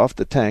fumes off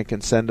the tank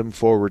and send them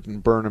forward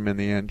and burn them in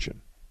the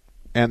engine.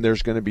 And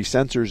there's going to be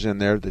sensors in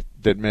there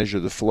that measure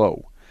the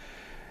flow.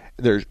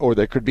 There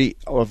could be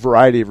a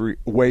variety of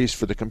ways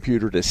for the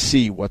computer to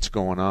see what's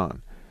going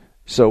on.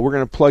 So we're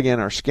going to plug in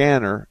our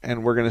scanner,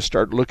 and we're going to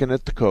start looking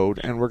at the code,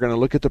 and we're going to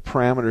look at the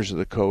parameters of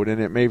the code, and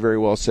it may very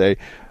well say,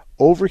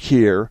 over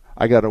here,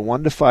 I got a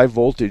 1 to 5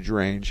 voltage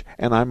range,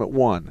 and I'm at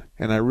 1,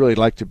 and I really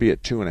like to be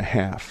at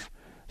 2.5.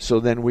 So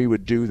then we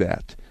would do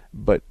that.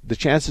 But the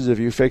chances of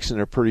you fixing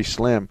are pretty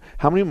slim.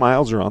 How many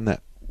miles are on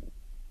that?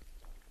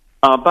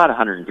 About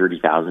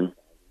 130,000.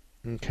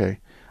 Okay.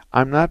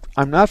 I'm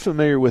not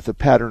familiar with the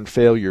pattern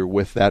failure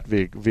with that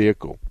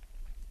vehicle,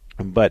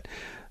 but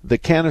the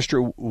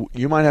canister,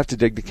 you might have to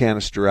dig the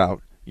canister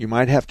out. You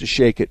might have to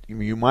shake it.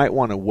 You might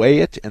want to weigh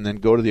it and then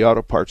go to the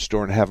auto parts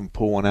store and have them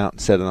pull one out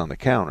and set it on the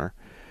counter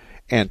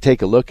and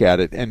take a look at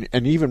it, and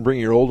even bring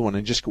your old one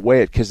and just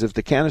weigh it, because if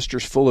the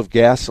canister's full of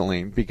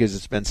gasoline because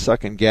it's been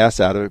sucking gas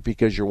out of it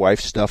because your wife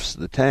stuffs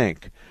the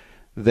tank,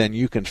 then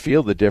you can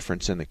feel the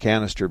difference in the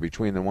canister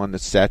between the one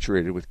that's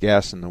saturated with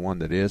gas and the one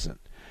that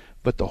isn't.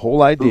 But the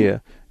whole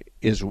idea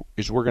is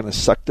we're going to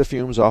suck the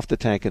fumes off the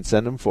tank and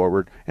send them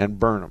forward and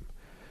burn them.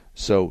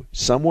 So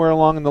somewhere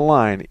along the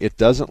line, it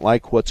doesn't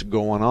like what's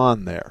going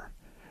on there.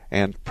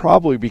 And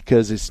probably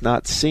because it's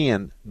not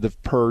seeing the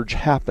purge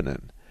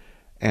happening.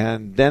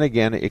 And then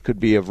again, it could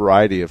be a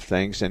variety of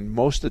things. And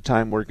most of the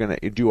time, we're going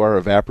to do our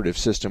evaporative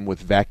system with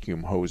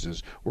vacuum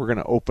hoses. We're going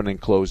to open and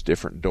close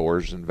different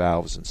doors and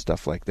valves and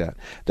stuff like that.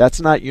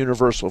 That's not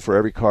universal for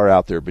every car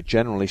out there, but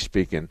generally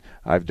speaking,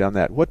 I've done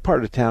that. What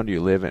part of town do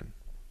you live in?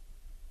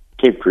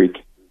 Cave Creek.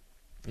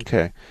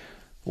 Okay.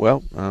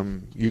 Well,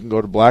 you can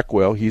go to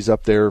Blackwell. He's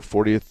up there,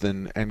 40th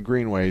and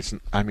Greenway.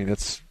 I mean,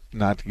 it's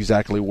not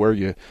exactly where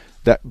you...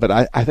 but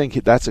I think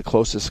that's the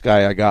closest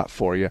guy I got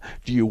for you.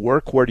 Do you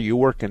work? Where do you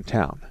work in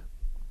town?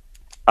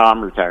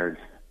 I'm retired.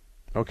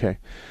 Okay.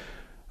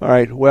 All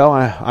right. Well,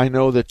 I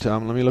know that,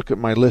 let me look at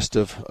my list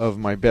of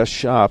my best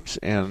shops,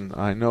 and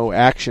I know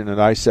Action at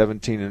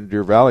I-17 in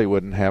Deer Valley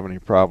wouldn't have any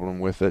problem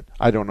with it.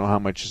 I don't know how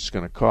much it's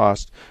going to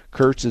cost.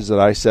 Kurtz is at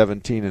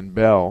I-17 in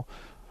Bell.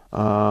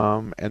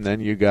 And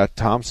then you got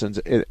Thompson's.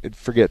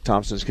 Forget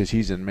Thompson's because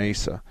he's in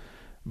Mesa.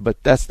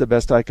 But that's the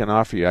best I can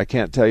offer you. I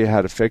can't tell you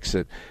how to fix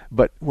it.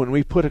 But when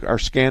we put our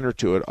scanner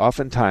to it,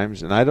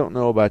 oftentimes, and I don't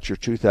know about your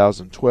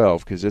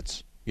 2012 because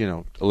it's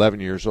 11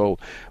 years old,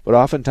 but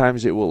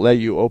oftentimes it will let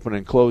you open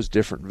and close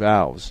different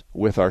valves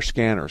with our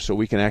scanner, so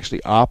we can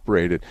actually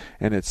operate it.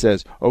 And it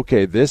says,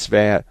 okay, this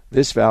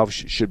valve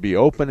should be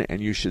open,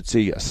 and you should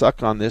see a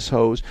suck on this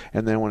hose,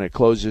 and then when it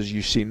closes,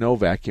 you see no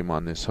vacuum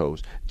on this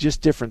hose.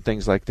 Just different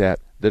things like that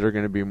are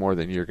going to be more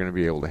than you're going to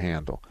be able to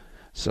handle.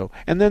 So,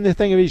 and then the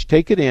thing is,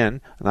 take it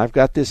in, and I've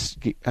got this,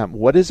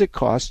 what does it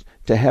cost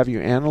to have you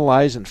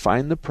analyze and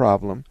find the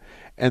problem,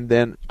 and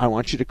then I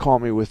want you to call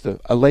me with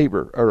a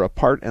labor or a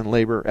part and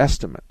labor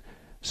estimate.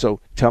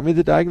 So tell me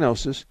the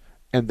diagnosis,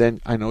 and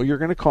then I know you're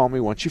going to call me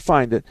once you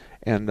find it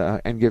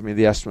and give me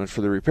the estimate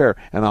for the repair.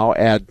 And I'll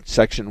add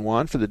section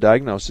 1 for the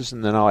diagnosis,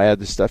 and then I'll add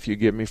the stuff you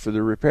give me for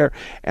the repair.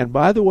 And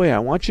by the way, I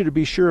want you to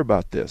be sure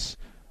about this.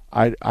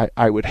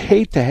 I would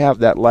hate to have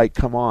that light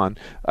come on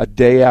a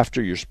day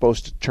after you're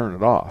supposed to turn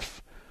it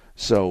off.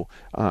 So,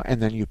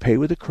 and then you pay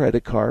with a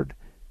credit card,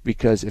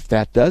 because if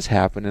that does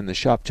happen and the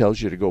shop tells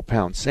you to go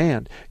pound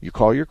sand, you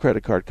call your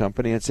credit card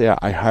company and say,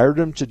 I hired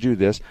them to do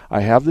this.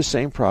 I have the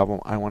same problem.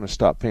 I want to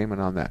stop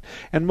payment on that.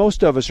 And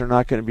most of us are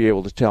not going to be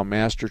able to tell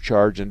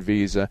MasterCharge and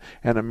Visa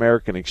and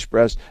American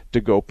Express to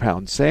go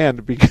pound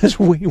sand, because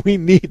we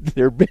need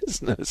their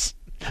business.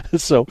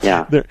 So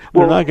they're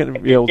not going to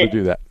be able to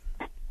do that.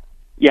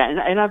 Yeah,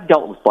 and I've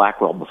dealt with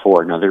Blackwell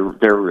before. No,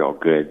 they're real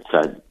good.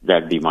 So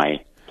that'd be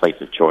my place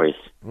of choice.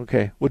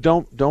 Okay. Well,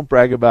 don't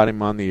brag about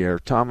him on the air.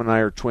 Tom and I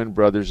are twin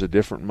brothers of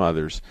different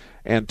mothers,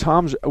 and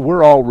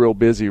we're all real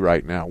busy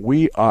right now.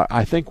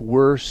 I think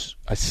we're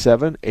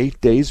 7-8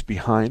 days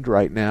behind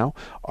right now.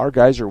 Our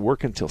guys are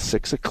working till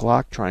 6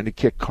 o'clock trying to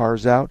kick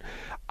cars out.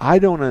 I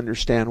don't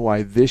understand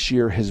why this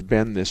year has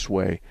been this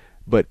way,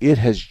 but it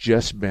has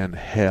just been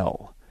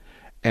hell.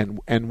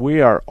 And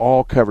we are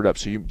all covered up.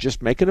 So you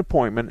just make an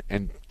appointment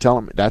and tell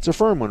them that's a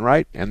firm one,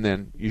 right? And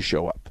then you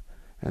show up.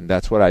 And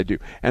that's what I do.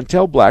 And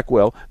tell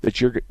Blackwell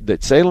that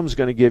Salem's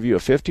going to give you a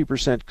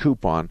 50%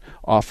 coupon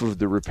off of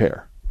the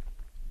repair.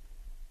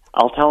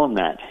 I'll tell him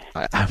that.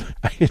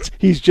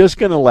 He's just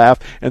going to laugh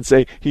and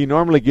say he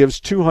normally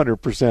gives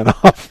 200%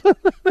 off.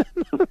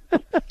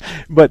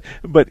 but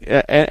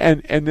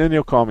then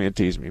he'll call me and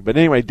tease me. But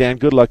anyway, Dan,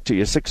 good luck to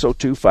you.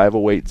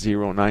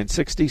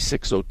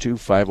 602-508-0960,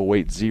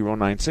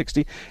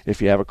 602-508-0960.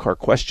 If you have a car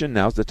question,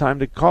 now's the time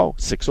to call,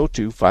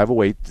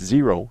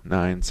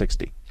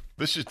 602-508-0960.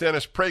 This is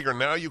Dennis Prager.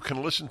 Now you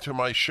can listen to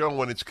my show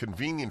when it's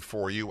convenient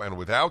for you and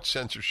without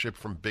censorship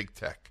from big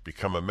tech.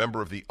 Become a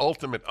member of the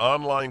ultimate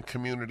online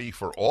community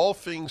for all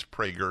things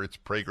Prager. It's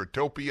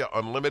Pragertopia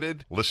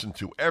Unlimited. Listen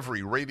to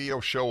every radio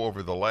show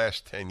over the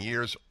last 10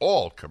 years,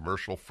 all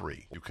commercial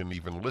free. You can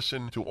even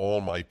listen to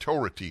all my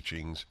Torah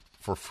teachings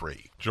for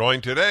free. Join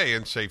today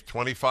and save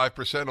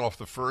 25% off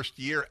the first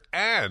year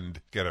and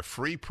get a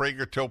free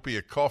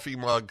Pragertopia coffee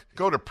mug.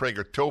 Go to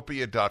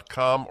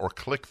Pragertopia.com or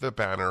click the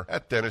banner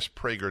at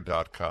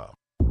DennisPrager.com.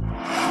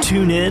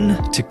 Tune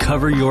in to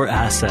Cover Your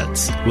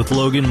Assets with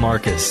Logan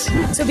Marcus.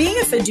 So being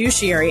a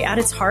fiduciary at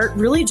its heart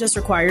really just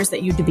requires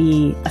that you to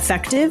be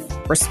effective,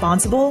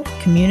 responsible,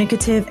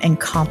 communicative, and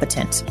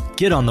competent.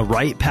 Get on the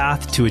right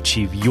path to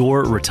achieve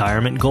your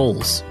retirement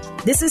goals.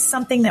 This is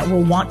something that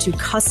we'll want to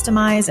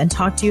customize and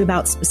talk to you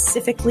about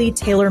specifically,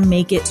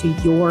 tailor-make it to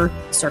your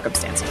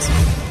circumstances.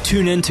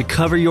 Tune in to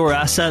Cover Your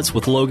Assets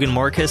with Logan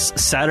Marcus,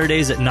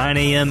 Saturdays at 9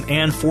 a.m.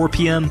 and 4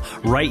 p.m.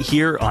 right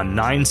here on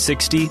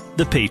 960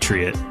 The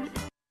Patriot.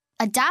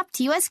 Adopt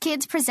US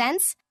Kids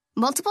presents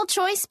Multiple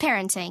Choice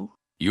Parenting.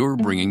 You're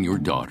bringing your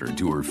daughter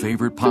to her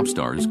favorite pop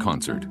star's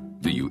concert.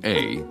 Do you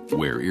A,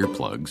 wear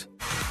earplugs?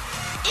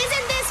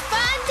 Isn't this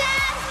fun,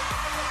 Dad?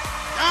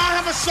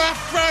 I'll have a soft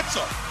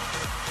pretzel.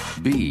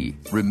 B,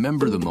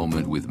 remember the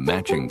moment with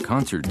matching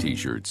concert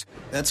t-shirts.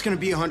 That's going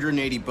to be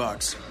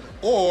 $180.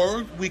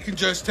 Or we can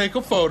just take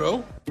a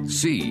photo.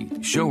 C,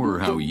 show her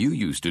how you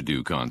used to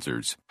do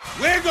concerts.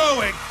 We're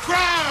going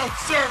crowd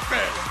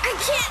surfing. I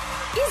can't.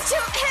 He's too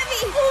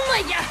heavy. Oh,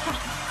 my God.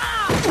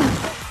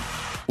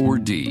 Ah. Or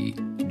D,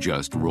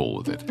 just roll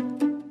with it.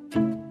 Woo!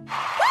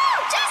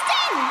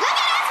 Justin! Look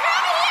at us. We're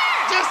over here.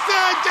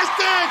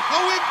 Justin!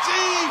 OMG!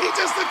 He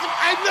just looked.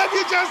 I love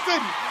you,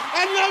 Justin.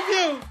 I love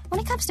you!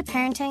 When it comes to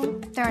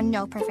parenting, there are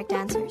no perfect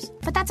answers.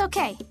 But that's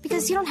okay,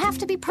 because you don't have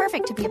to be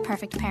perfect to be a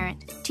perfect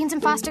parent. Teens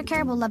in foster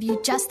care will love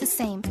you just the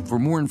same. For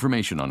more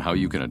information on how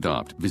you can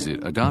adopt,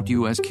 visit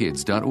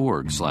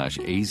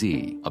adoptuskids.org/AZ.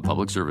 A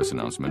public service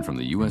announcement from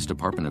the U.S.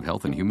 Department of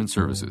Health and Human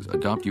Services,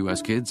 Adopt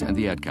U.S. Kids, and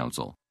the Ad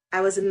Council.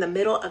 I was in the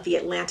middle of the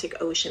Atlantic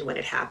Ocean when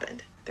it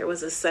happened. There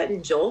was a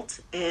sudden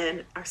jolt,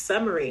 and our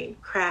submarine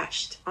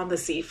crashed on the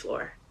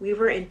seafloor. We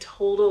were in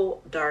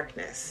total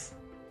darkness.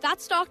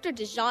 That's Dr.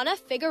 Dejana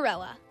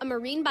Figueroa, a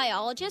marine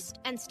biologist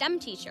and STEM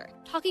teacher,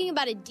 talking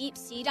about a deep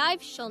sea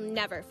dive she'll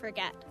never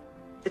forget.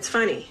 It's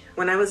funny,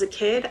 when I was a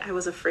kid, I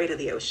was afraid of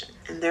the ocean,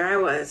 and there I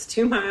was,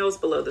 2 miles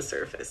below the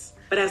surface.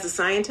 But as a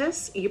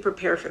scientist, you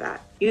prepare for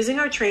that. Using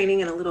our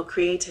training and a little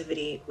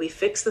creativity, we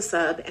fixed the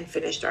sub and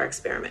finished our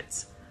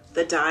experiments.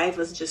 The dive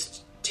was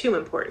just too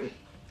important.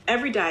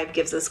 Every dive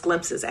gives us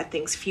glimpses at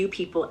things few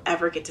people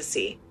ever get to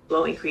see.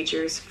 Glowing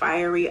creatures,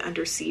 fiery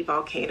undersea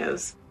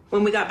volcanoes.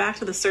 When we got back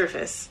to the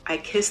surface, I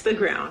kissed the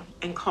ground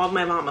and called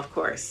my mom, of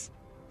course.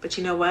 But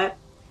you know what?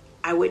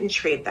 I wouldn't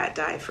trade that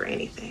dive for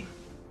anything.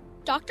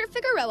 Dr.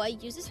 Figueroa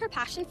uses her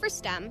passion for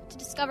STEM to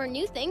discover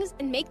new things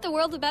and make the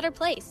world a better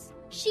place.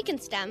 She can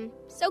STEM,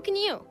 so can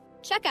you.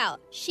 Check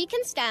out She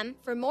Can STEM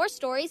for more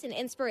stories and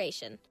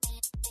inspiration.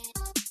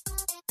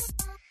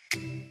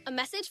 A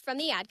message from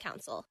the Ad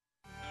Council.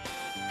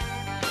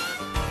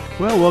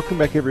 Well, welcome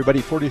back,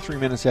 everybody. 43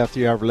 minutes after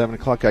the hour of 11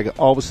 o'clock.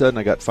 All of a sudden,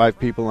 I got 5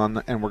 people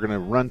on, and we're going to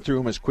run through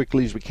them as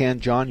quickly as we can.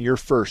 John, you're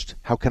first.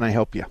 How can I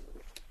help you?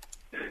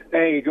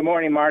 Hey, good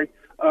morning, Mark.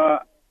 I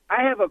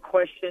have a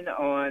question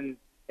on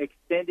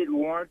extended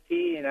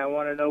warranty, and I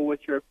want to know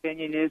what your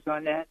opinion is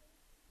on that.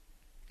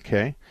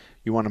 Okay.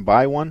 You want to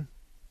buy one?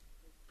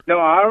 No,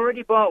 I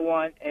already bought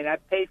one, and I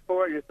paid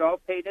for it. It's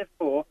all paid in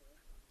full.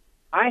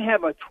 I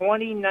have a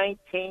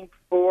 2019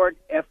 Ford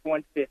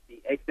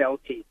F-150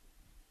 XLT.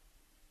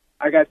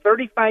 I got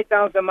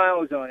 35,000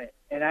 miles on it,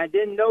 and I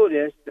didn't know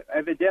this.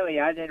 Evidently,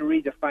 I didn't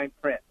read the fine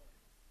print.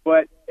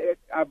 But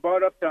I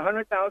bought up to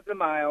 100,000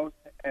 miles,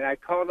 and I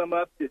called them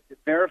up to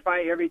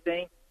verify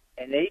everything,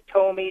 and they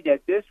told me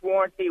that this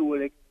warranty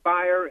will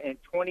expire in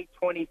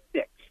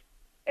 2026.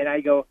 And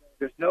I go,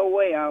 there's no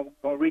way I'm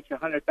going to reach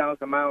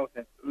 100,000 miles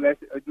in a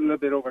little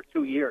bit over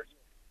 2 years.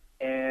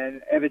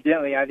 And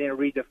evidently, I didn't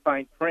read the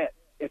fine print.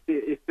 It's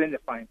in the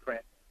fine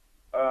print.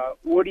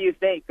 What do you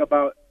think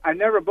about? I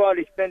never bought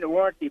extended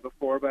warranty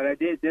before, but I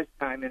did this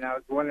time, and I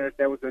was wondering if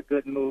that was a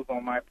good move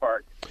on my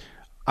part.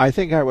 I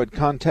think I would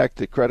contact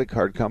the credit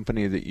card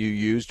company that you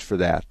used for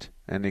that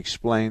and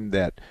explain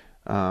that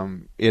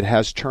it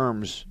has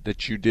terms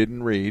that you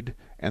didn't read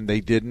and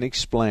they didn't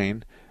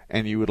explain,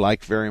 and you would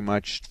like very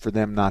much for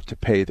them not to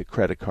pay the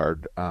credit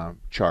card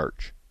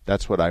charge.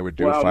 That's what I would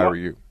do if I were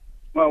you.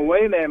 Well,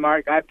 wait a minute,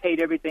 Mark. I paid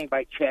everything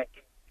by check.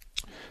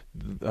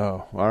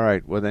 Oh, all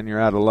right. Well, then you're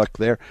out of luck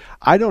there.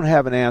 I don't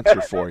have an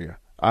answer for you.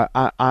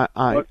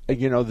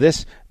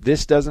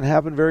 This doesn't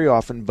happen very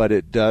often, but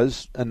it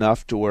does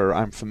enough to where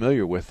I'm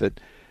familiar with it.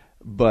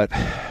 But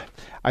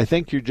I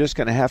think you're just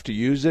going to have to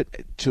use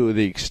it to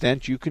the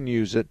extent you can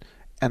use it,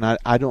 and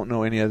I don't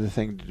know any other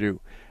thing to do.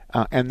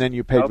 And then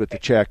you paid with the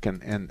check,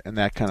 and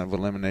that kind of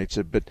eliminates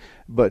it.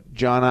 But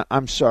John,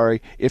 I'm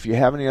sorry if you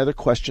have any other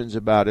questions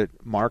about it.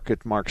 Mark at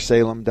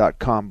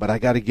marksalem.com. But I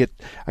got to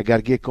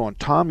get going.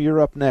 Tom,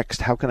 you're up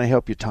next. How can I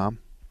help you, Tom?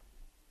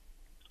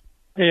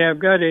 Hey, I've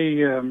got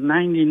a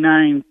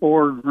 99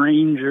 Ford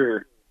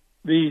Ranger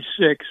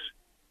V6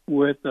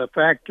 with a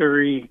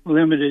factory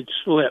limited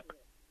slip.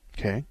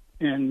 Okay.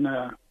 And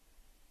a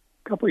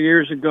couple of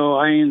years ago,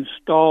 I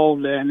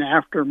installed an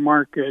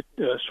aftermarket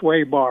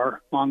sway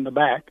bar on the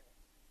back,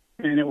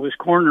 and it was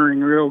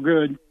cornering real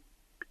good.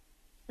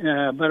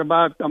 But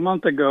about a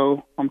month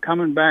ago, I'm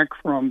coming back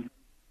from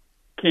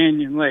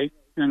Canyon Lake,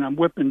 and I'm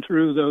whipping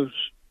through those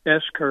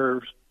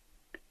S-curves,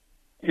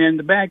 and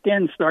the back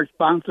end starts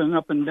bouncing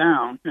up and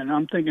down, and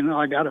I'm thinking,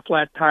 I got a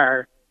flat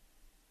tire.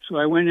 So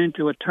I went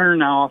into a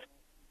turnoff.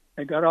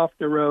 I got off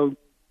the road.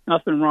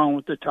 Nothing wrong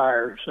with the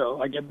tire.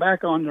 So I get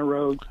back on the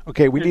road.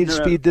 Okay, we need to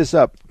speed this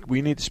up.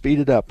 We need to speed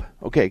it up.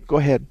 Okay, go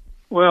ahead.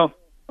 Well,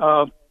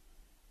 I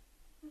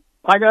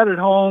got at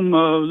home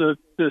the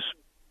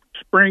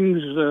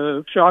springs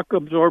shock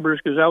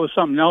absorbers, because that was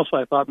something else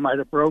I thought might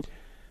have broke.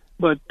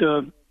 But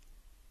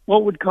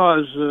what would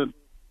cause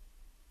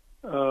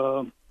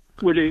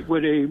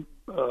would a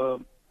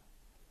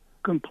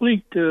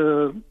complete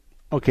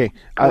okay?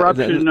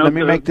 Corruption let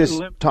me make this,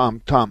 limp.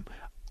 Tom.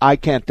 I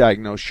can't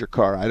diagnose your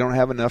car. I don't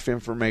have enough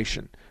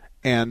information,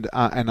 and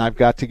I've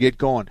got to get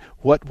going.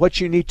 What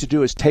you need to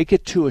do is take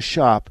it to a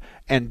shop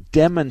and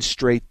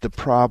demonstrate the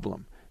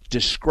problem.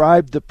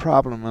 Describe the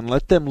problem and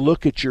let them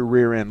look at your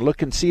rear end.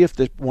 Look and see if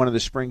one of the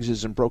springs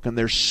isn't broken.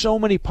 There's so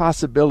many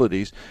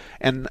possibilities,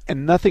 and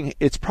nothing.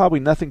 It's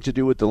probably nothing to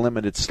do with the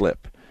limited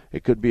slip.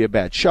 It could be a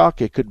bad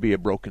shock. It could be a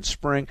broken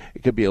spring.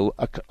 It could be a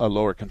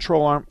lower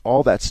control arm.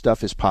 All that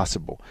stuff is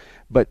possible.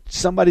 But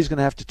somebody's going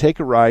to have to take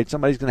a ride.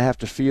 Somebody's going to have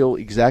to feel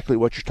exactly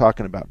what you're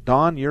talking about.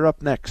 Don, you're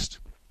up next.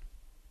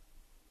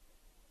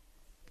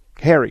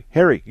 Harry,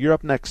 you're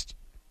up next.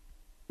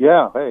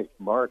 Yeah, hey,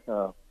 Mark.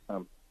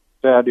 I'm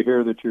sad to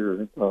hear that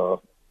you're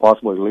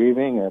possibly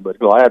leaving, but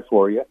glad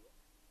for you.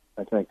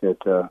 I think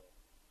that,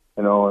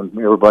 in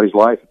everybody's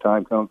life, a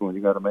time comes when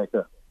you got to make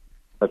a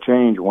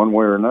change one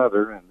way or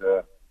another, and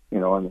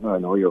and I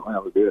know you'll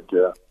have a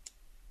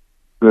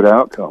good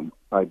outcome.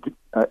 I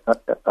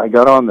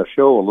got on the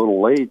show a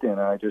little late, and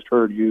I just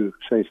heard you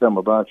say something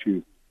about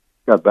you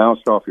got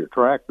bounced off your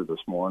tractor this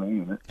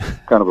morning, and it's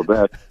kind of a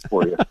bad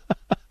for you.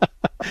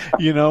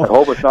 I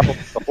hope it's not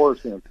a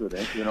horse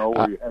incident,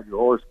 where you had your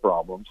horse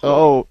problems. So.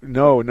 Oh,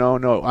 no.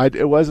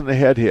 It wasn't a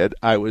head hit.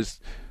 I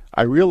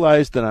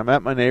realized that I'm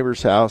at my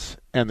neighbor's house,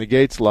 and the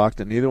gate's locked,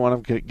 and neither one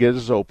of them can get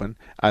us open.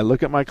 I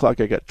look at my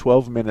clock. I got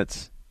 12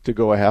 minutes to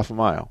go a half a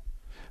mile.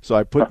 So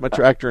I put my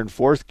tractor in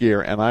fourth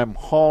gear, and I'm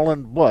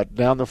hauling butt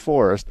down the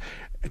forest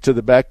to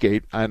the back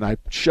gate, and I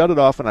shut it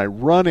off, and I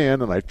run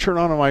in, and I turn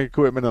on my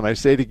equipment, and I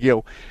say to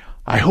Gil,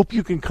 I hope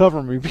you can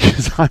cover me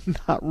because I'm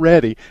not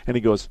ready. And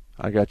he goes,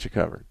 I got you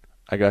covered.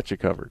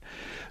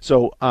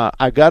 So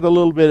I got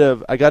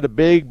a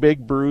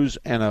big bruise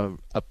and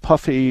a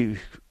puffy,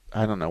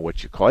 I don't know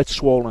what you call it. It's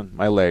swollen,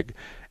 my leg.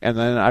 And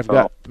then I've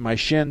got my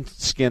shin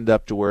skinned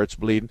up to where it's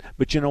bleeding.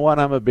 But you know what?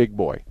 I'm a big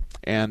boy.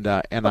 And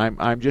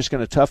I'm just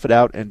going to tough it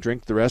out and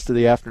drink the rest of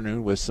the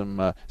afternoon with some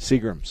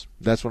Seagrams.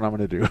 That's what I'm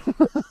going to do.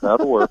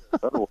 That'll work.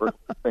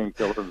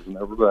 Painkillers is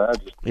never bad.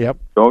 Yep.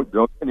 Don't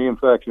get any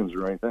infections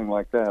or anything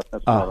like that.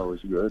 That's not always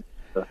good.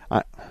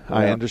 I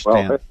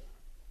understand. Well,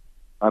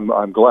 hey,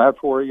 I'm glad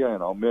for you,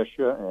 and I'll miss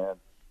you. And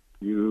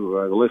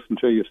listened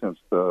to you since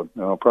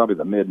probably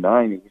the mid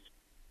 '90s,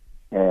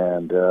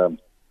 and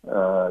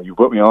you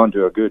put me on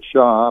to a good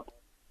shop,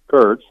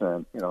 Kurt's,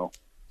 and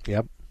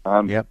Yep.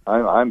 I'm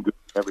good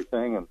at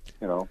everything, and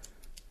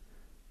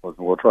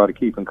we'll try to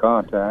keep in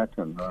contact,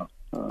 and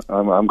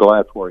I'm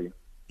glad for you.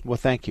 Well,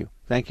 thank you,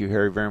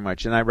 Harry, very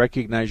much. And I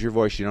recognize your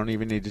voice. You don't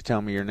even need to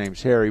tell me your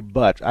name's Harry,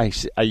 but I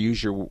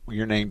use your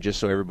name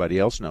just so everybody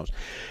else knows.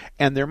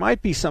 And there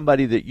might be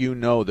somebody that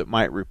that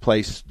might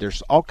replace.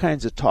 There's all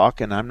kinds of talk,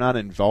 and I'm not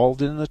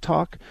involved in the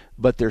talk,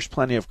 but there's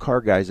plenty of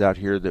car guys out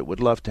here that would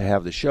love to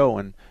have the show,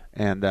 and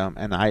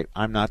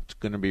I'm not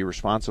going to be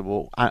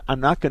responsible.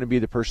 I'm not going to be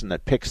the person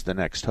that picks the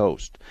next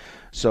host.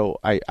 So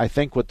I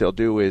think what they'll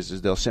do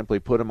is they'll simply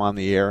put him on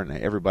the air, and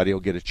everybody will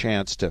get a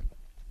chance to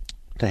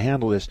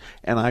handle this.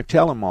 And I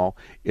tell them all,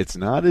 it's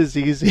not as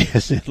easy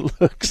as it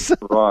looks.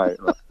 Right.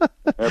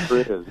 Never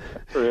is.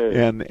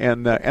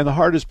 And the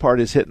hardest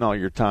part is hitting all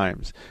your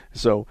times.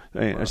 So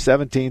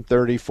 17,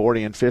 30,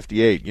 40, and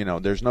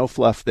 58, there's no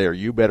fluff there.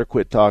 You better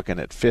quit talking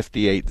at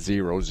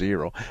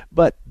 58:00.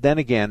 But then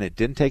again, it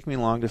didn't take me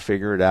long to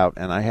figure it out,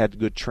 and I had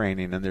good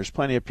training, and there's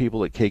plenty of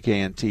people at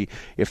KKNT.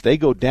 If they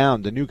go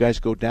down, the new guys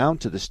go down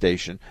to the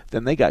station,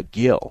 then they got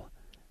Gil.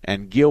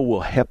 And Gil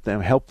will help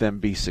them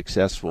be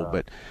successful.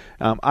 But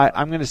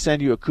I'm going to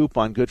send you a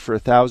coupon good for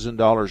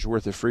 $1,000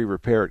 worth of free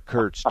repair at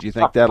Kurt's. Do you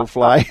think that'll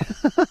fly?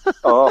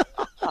 Oh,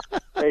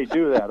 hey,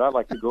 do that. I'd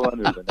like to go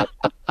under the next.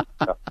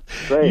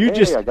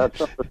 Say, I got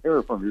something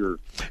here from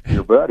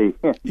your buddy.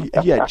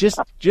 Yeah,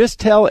 just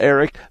tell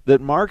Eric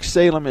that Mark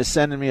Salem is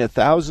sending me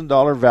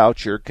 $1,000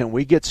 voucher. Can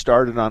we get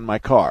started on my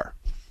car?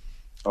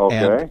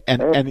 Okay.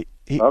 And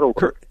that'll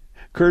work.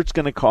 Kurt's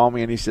going to call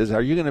me, and he says,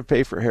 "Are you going to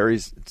pay for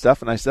Harry's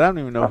stuff?" And I said, "I don't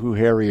even know who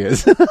Harry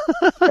is." All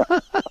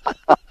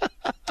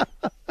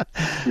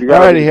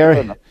righty,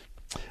 Harry.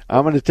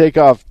 I'm going to take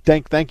off.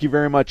 Thank you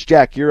very much,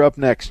 Jack. You're up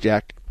next,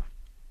 Jack.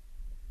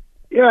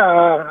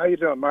 Yeah, how you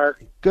doing,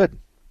 Mark? Good.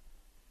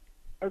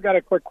 I've got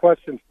a quick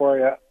question for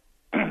you.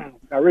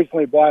 I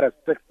recently bought a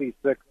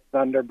 '66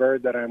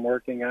 Thunderbird that I'm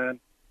working on.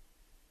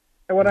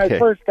 And when I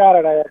first got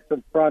it, I had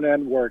some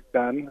front-end work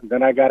done.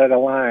 Then I got it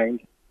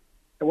aligned.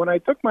 And when I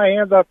took my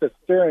hands off the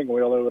steering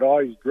wheel, it would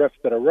always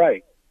drift to the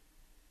right.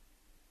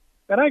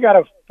 Then I got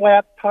a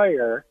flat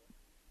tire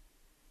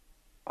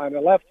on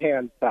the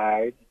left-hand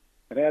side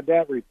and had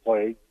that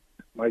replaced,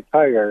 my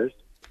tires.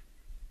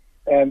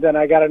 And then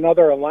I got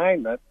another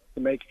alignment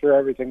to make sure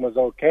everything was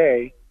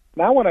okay.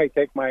 Now when I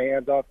take my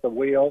hands off the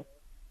wheel,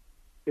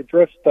 it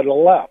drifts to the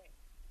left.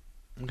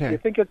 Okay. Do you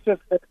think it's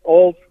just an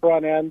old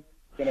front end?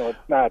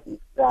 It's not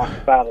rock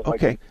solid.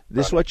 Okay,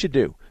 this is what you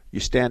do. You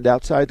stand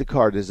outside the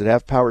car. Does it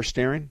have power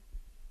steering?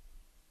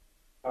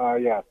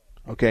 Yeah.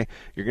 Okay,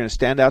 you're going to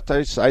stand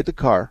outside the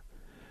car,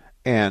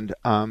 and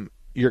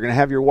you're going to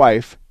have your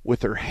wife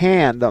with her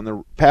hand on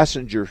the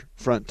passenger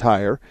front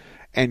tire,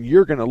 and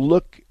you're going to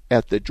look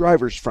at the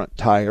driver's front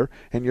tire,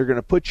 and you're going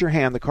to put your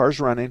hand, the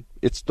car's running,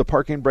 the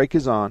parking brake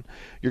is on,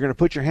 you're going to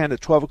put your hand at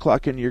 12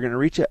 o'clock, and you're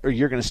going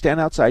to stand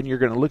outside, and you're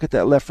going to look at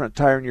that left front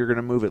tire, and you're going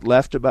to move it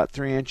left about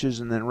 3 inches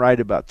and then right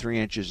about 3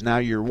 inches. Now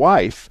your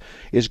wife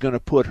is going to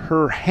put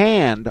her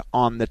hand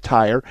on the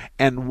tire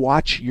and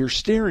watch your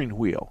steering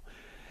wheel.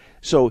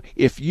 So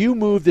if you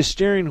move the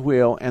steering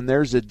wheel and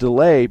there's a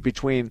delay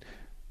between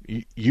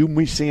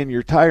you seeing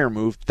your tire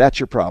move, that's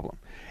your problem.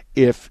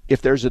 If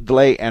there's a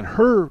delay and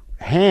her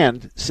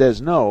hand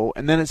says no,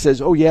 and then it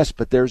says, oh yes,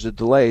 but there's a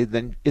delay,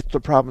 then the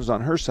problem's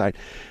on her side.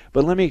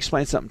 But let me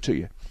explain something to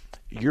you.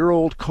 Your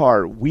old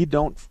car, we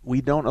don't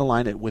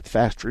align it with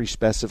factory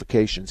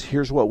specifications.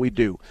 Here's what we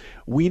do.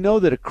 We know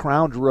that a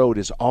crowned road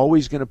is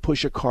always going to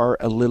push a car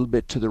a little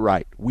bit to the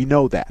right. We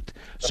know that.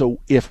 So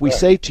if we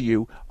say to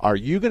you, are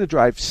you going to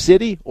drive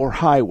city or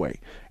highway?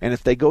 And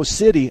if they go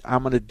city,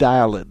 I'm going to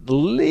dial a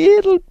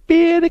little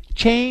bit of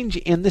change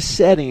in the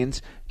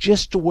settings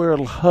just to where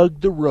it'll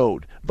hug the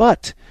road.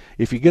 But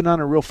if you get on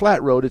a real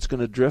flat road, it's going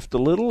to drift a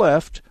little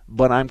left,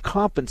 but I'm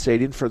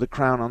compensating for the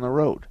crown on the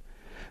road.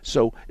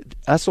 So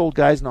us old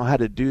guys know how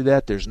to do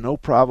that. There's no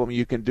problem.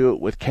 You can do it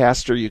with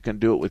caster. You can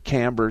do it with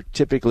camber.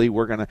 Typically,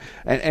 we're going to,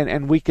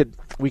 and we can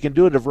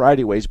do it a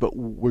variety of ways, but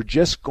we're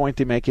just going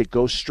to make it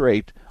go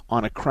straight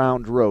on a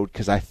crowned road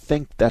because I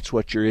think that's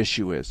what your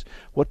issue is.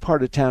 What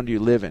part of town do you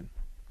live in?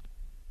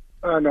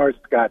 North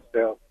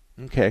Scottsdale.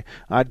 Okay.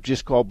 I'd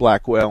just call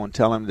Blackwell and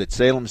tell him that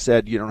Salem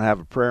said you don't have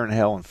a prayer in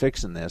hell in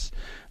fixing this,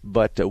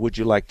 but would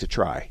you like to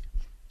try?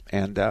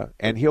 And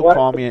he'll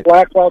call me.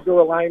 Blackwell do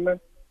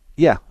alignment?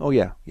 Yeah. Oh,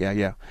 yeah.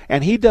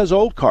 And he does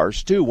old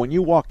cars, too. When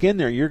you walk in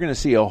there, you're going to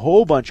see a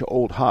whole bunch of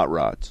old hot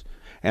rods.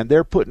 And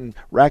they're putting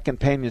rack and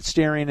pinion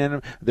steering in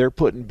them. They're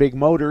putting big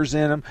motors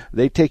in them.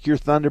 They take your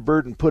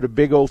Thunderbird and put a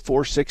big old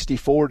 460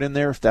 Ford in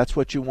there if that's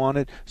what you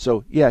wanted.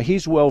 So, yeah,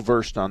 he's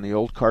well-versed on the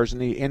old cars,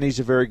 and he's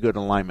a very good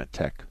alignment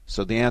tech.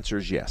 So the answer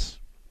is yes.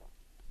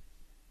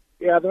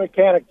 Yeah, the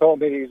mechanic told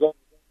me these old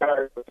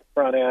cars with the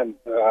front end,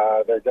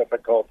 they're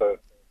difficult to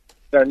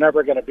they're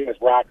never going to be as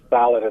rock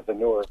solid as a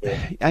newer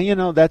vehicle. And, you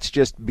know, that's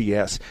just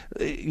BS.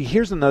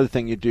 Here's another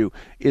thing you do,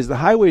 is the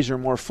highways are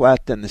more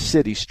flat than the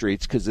city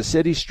streets because the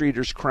city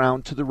streeters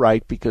crown to the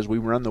right because we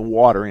run the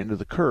water into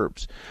the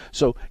curbs.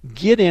 So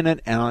get in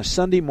it on a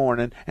Sunday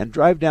morning and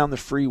drive down the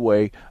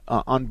freeway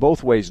on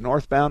both ways,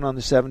 northbound on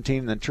the 17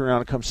 and then turn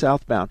around and come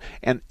southbound.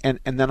 And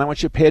then I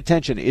want you to pay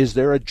attention. Is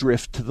there a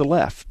drift to the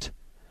left?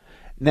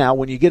 Now,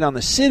 when you get on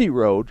the city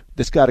road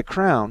that's got a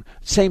crown,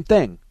 same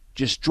thing.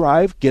 Just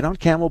drive, get on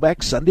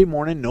Camelback Sunday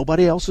morning,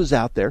 nobody else is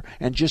out there,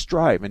 and just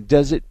drive. And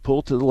does it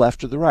pull to the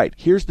left or the right?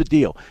 Here's the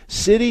deal.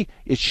 City,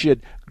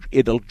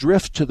 it'll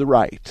drift to the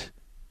right.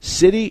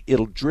 City,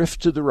 it'll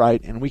drift to the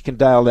right, and we can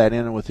dial that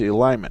in with the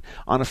alignment.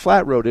 On a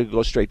flat road, it'll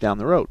go straight down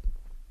the road.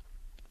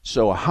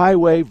 So a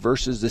highway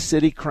versus the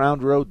city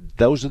crowned road,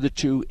 those are the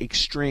two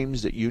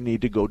extremes that you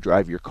need to go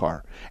drive your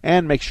car.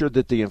 And make sure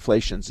that the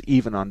inflation's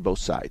even on both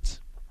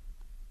sides.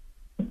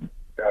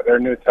 Yeah, they're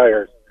new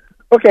tires.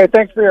 Okay,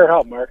 thanks for your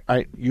help, Mark. All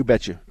right, you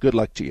betcha. Good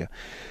luck to you.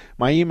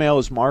 My email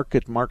is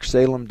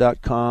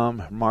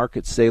mark@marksalem.com,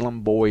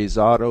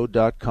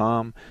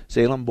 mark@salemboysauto.com.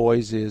 Salem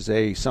Boys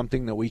is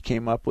something that we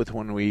came up with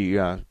when we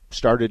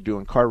started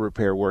doing car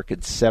repair work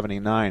in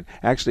 '79.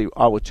 Actually,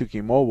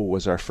 Ahwatukee Mobile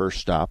was our first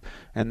stop,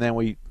 and then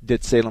we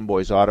did Salem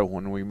Boys Auto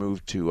when we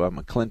moved to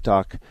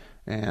McClintock,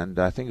 and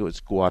I think it was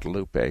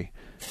Guadalupe.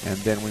 And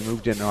then we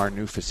moved into our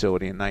new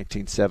facility in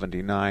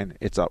 1979.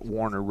 It's at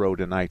Warner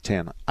Road and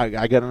I-10.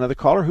 I got another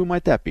caller. Who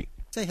might that be?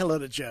 Say hello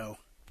to Joe.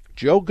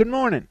 Joe, good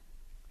morning.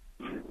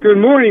 Good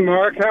morning,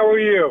 Mark. How are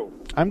you?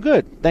 I'm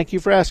good. Thank you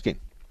for asking.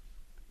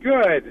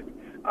 Good.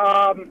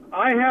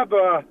 I have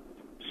a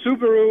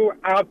Subaru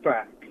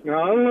Outback.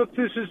 Now, I don't know if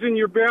this is in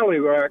your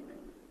bailiwick,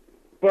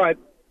 but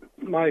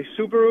my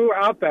Subaru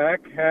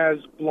Outback has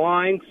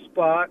blind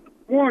spot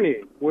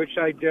warning, which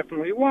I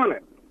definitely want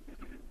it.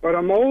 But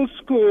I'm old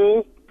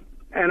school,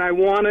 and I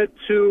want it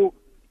to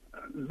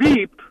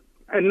beep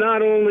and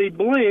not only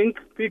blink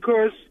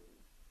because,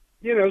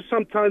 you know,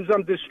 sometimes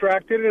I'm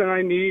distracted and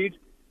I need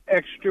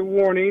extra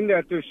warning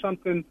that there's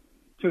something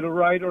to the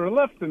right or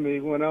left of me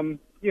when I'm,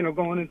 you know,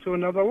 going into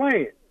another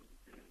lane.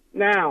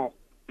 Now,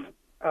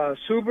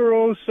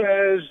 Subaru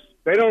says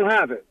they don't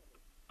have it.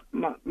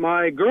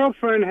 My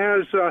girlfriend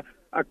has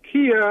a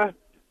Kia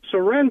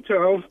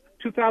Sorento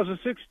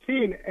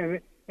 2016, and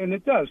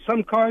it does.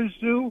 Some cars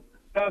do.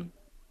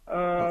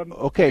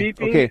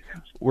 Okay.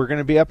 We're going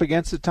to be up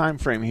against the time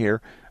frame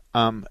here.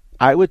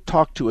 I would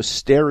talk to a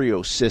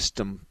stereo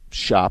system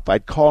shop.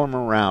 I'd call them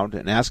around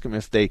and ask them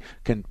if they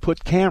can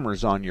put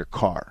cameras on your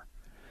car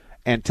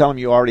and tell them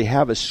you already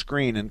have a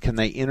screen and can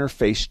they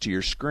interface to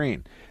your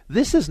screen.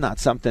 This is not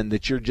something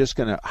that you're just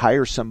going to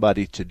hire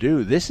somebody to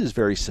do. This is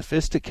very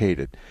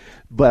sophisticated.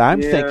 But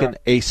I'm thinking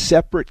a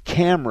separate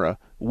camera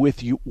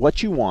with you,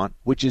 what you want,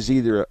 which is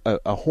either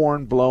a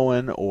horn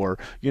blowing or,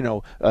 you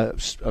know,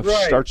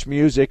 starts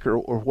music or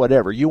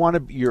whatever. You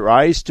want your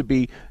eyes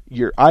and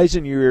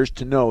your ears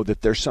to know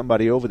that there's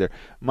somebody over there.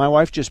 My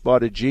wife just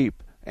bought a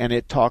Jeep and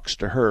it talks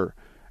to her.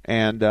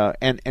 And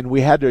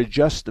we had to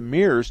adjust the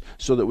mirrors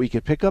so that we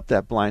could pick up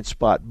that blind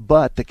spot.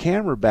 But the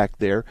camera back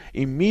there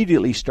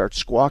immediately starts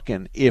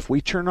squawking. If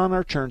we turn on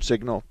our turn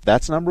signal,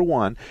 that's number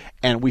one,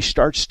 and we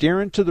start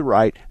steering to the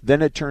right,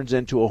 then it turns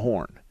into a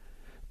horn.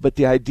 But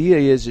the idea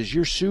is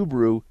your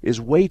Subaru is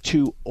way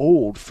too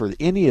old for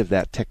any of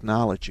that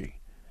technology.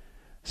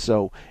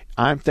 So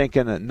I'm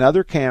thinking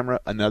another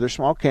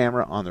small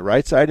camera on the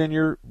right side in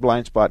your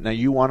blind spot. Now,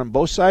 you want them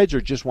both sides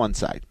or just one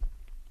side?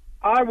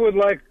 I would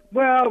like,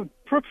 well,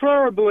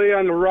 preferably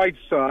on the right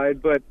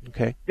side, but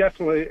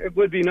definitely it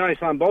would be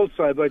nice on both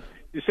sides. But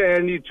you say I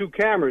need two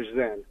cameras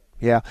then.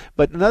 Yeah,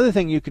 but another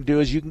thing you can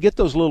do is you can get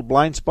those little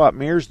blind spot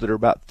mirrors that are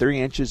about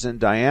 3 inches in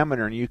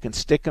diameter, and you can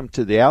stick them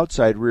to the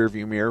outside rear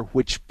view mirror,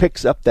 which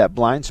picks up that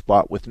blind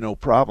spot with no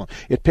problem.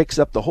 It picks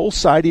up the whole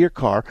side of your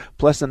car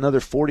plus another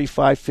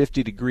 45,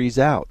 50 degrees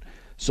out.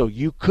 So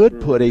you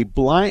could put a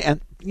blind, and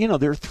you know,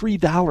 they're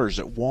 $3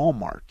 at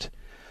Walmart.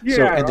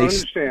 Yeah, I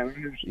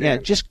understand. Yeah,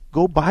 just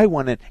go buy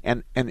one,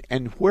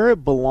 and where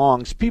it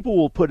belongs, people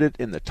will put it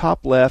in the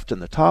top left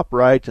and the top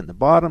right and the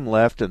bottom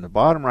left and the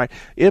bottom right.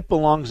 It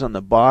belongs on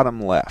the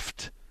bottom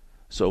left.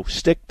 So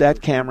stick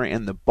that camera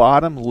in the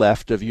bottom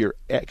left of your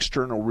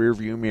external rear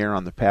view mirror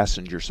on the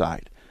passenger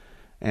side.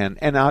 And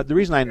the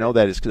reason I know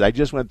that is because I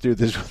just went through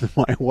this with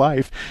my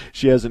wife.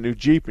 She has a new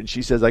Jeep, and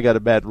she says, I got a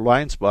bad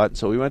blind spot. And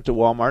so we went to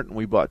Walmart, and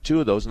we bought 2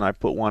 of those, and I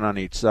put one on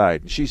each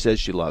side. And she says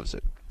she loves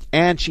it.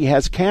 And she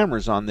has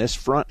cameras on this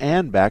front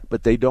and back,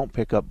 but they don't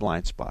pick up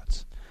blind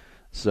spots.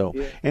 So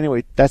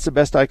anyway, that's the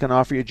best I can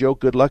offer you, Joe.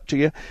 Good luck to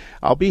you.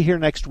 I'll be here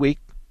next week,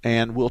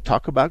 and we'll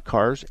talk about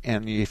cars.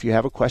 And if you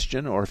have a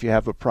question or if you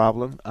have a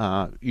problem,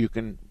 you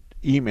can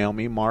email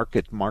me,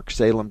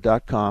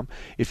 mark@marksalem.com.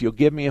 If you'll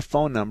give me a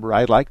phone number,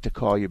 I'd like to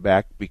call you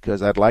back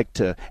because I'd like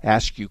to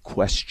ask you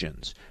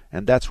questions.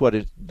 And that's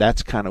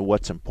kind of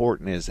what's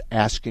important, is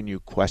asking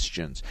you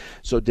questions.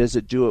 So does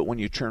it do it when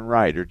you turn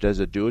right, or does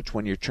it do it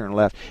when you turn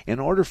left? In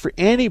order for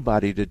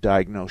anybody to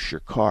diagnose your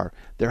car,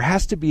 there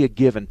has to be a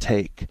give and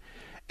take.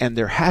 and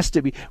there has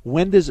to be.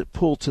 When does it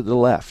pull to the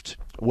left?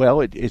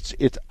 Well,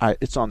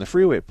 it's on the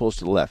freeway. It pulls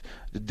to the left.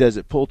 Does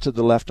it pull to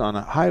the left on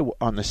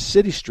the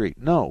city street?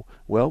 No.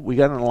 Well, we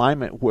got an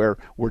alignment where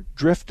we're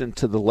drifting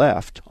to the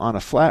left on a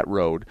flat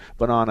road,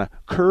 but on a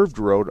curved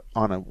road,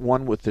 on a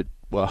one with a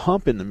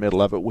hump in the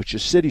middle of it, which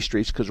is city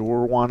streets, because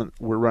we're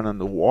running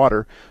the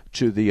water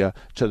to the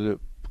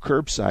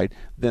curbside.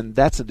 Then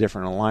that's a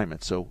different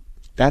alignment. So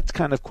that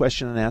kind of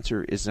question and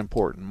answer is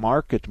important.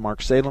 Mark at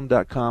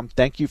marksalem.com.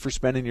 Thank you for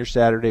spending your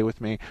Saturday with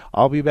me.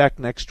 I'll be back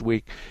next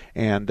week,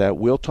 and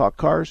we'll talk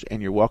cars,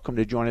 and you're welcome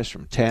to join us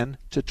from 10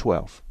 to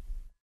 12.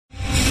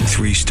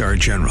 3-star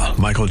General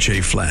Michael J.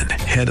 Flynn,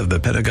 head of the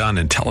Pentagon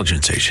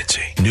Intelligence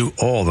Agency, knew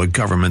all the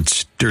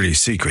government's dirty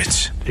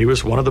secrets. He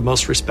was one of the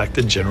most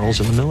respected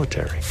generals in the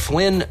military.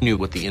 Flynn knew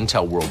what the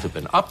intel world had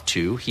been up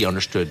to. He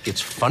understood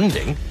its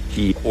funding.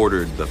 He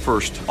ordered the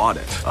first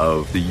audit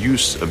of the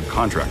use of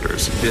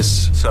contractors.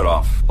 This set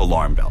off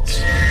alarm bells.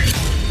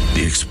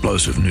 The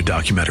explosive new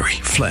documentary,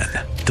 Flynn,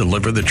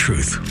 Deliver the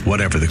Truth,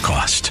 Whatever the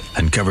Cost,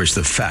 uncovers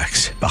the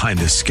facts behind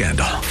this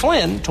scandal.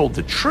 Flynn told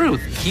the truth.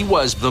 He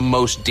was the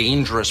most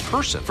dangerous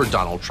person for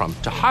Donald Trump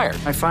to hire.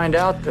 I find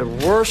out the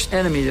worst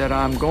enemy that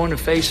I'm going to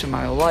face in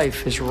my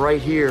life is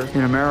right here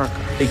in America.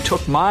 They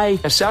took my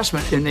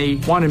assessment and they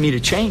wanted me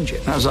to change it.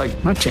 And I was like,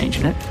 I'm not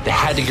changing it. They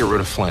had to get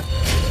rid of Flynn.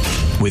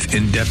 With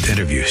in-depth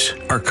interviews,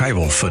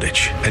 archival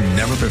footage, and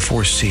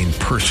never-before-seen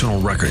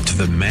personal records of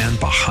the man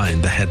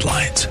behind the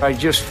headlines. I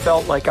just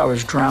felt like I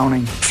was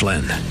drowning.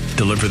 Flynn,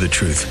 Deliver the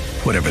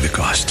Truth, Whatever the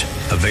Cost.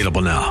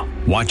 Available now.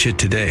 Watch it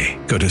today.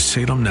 Go to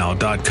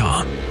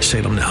salemnow.com.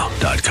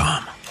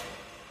 salemnow.com.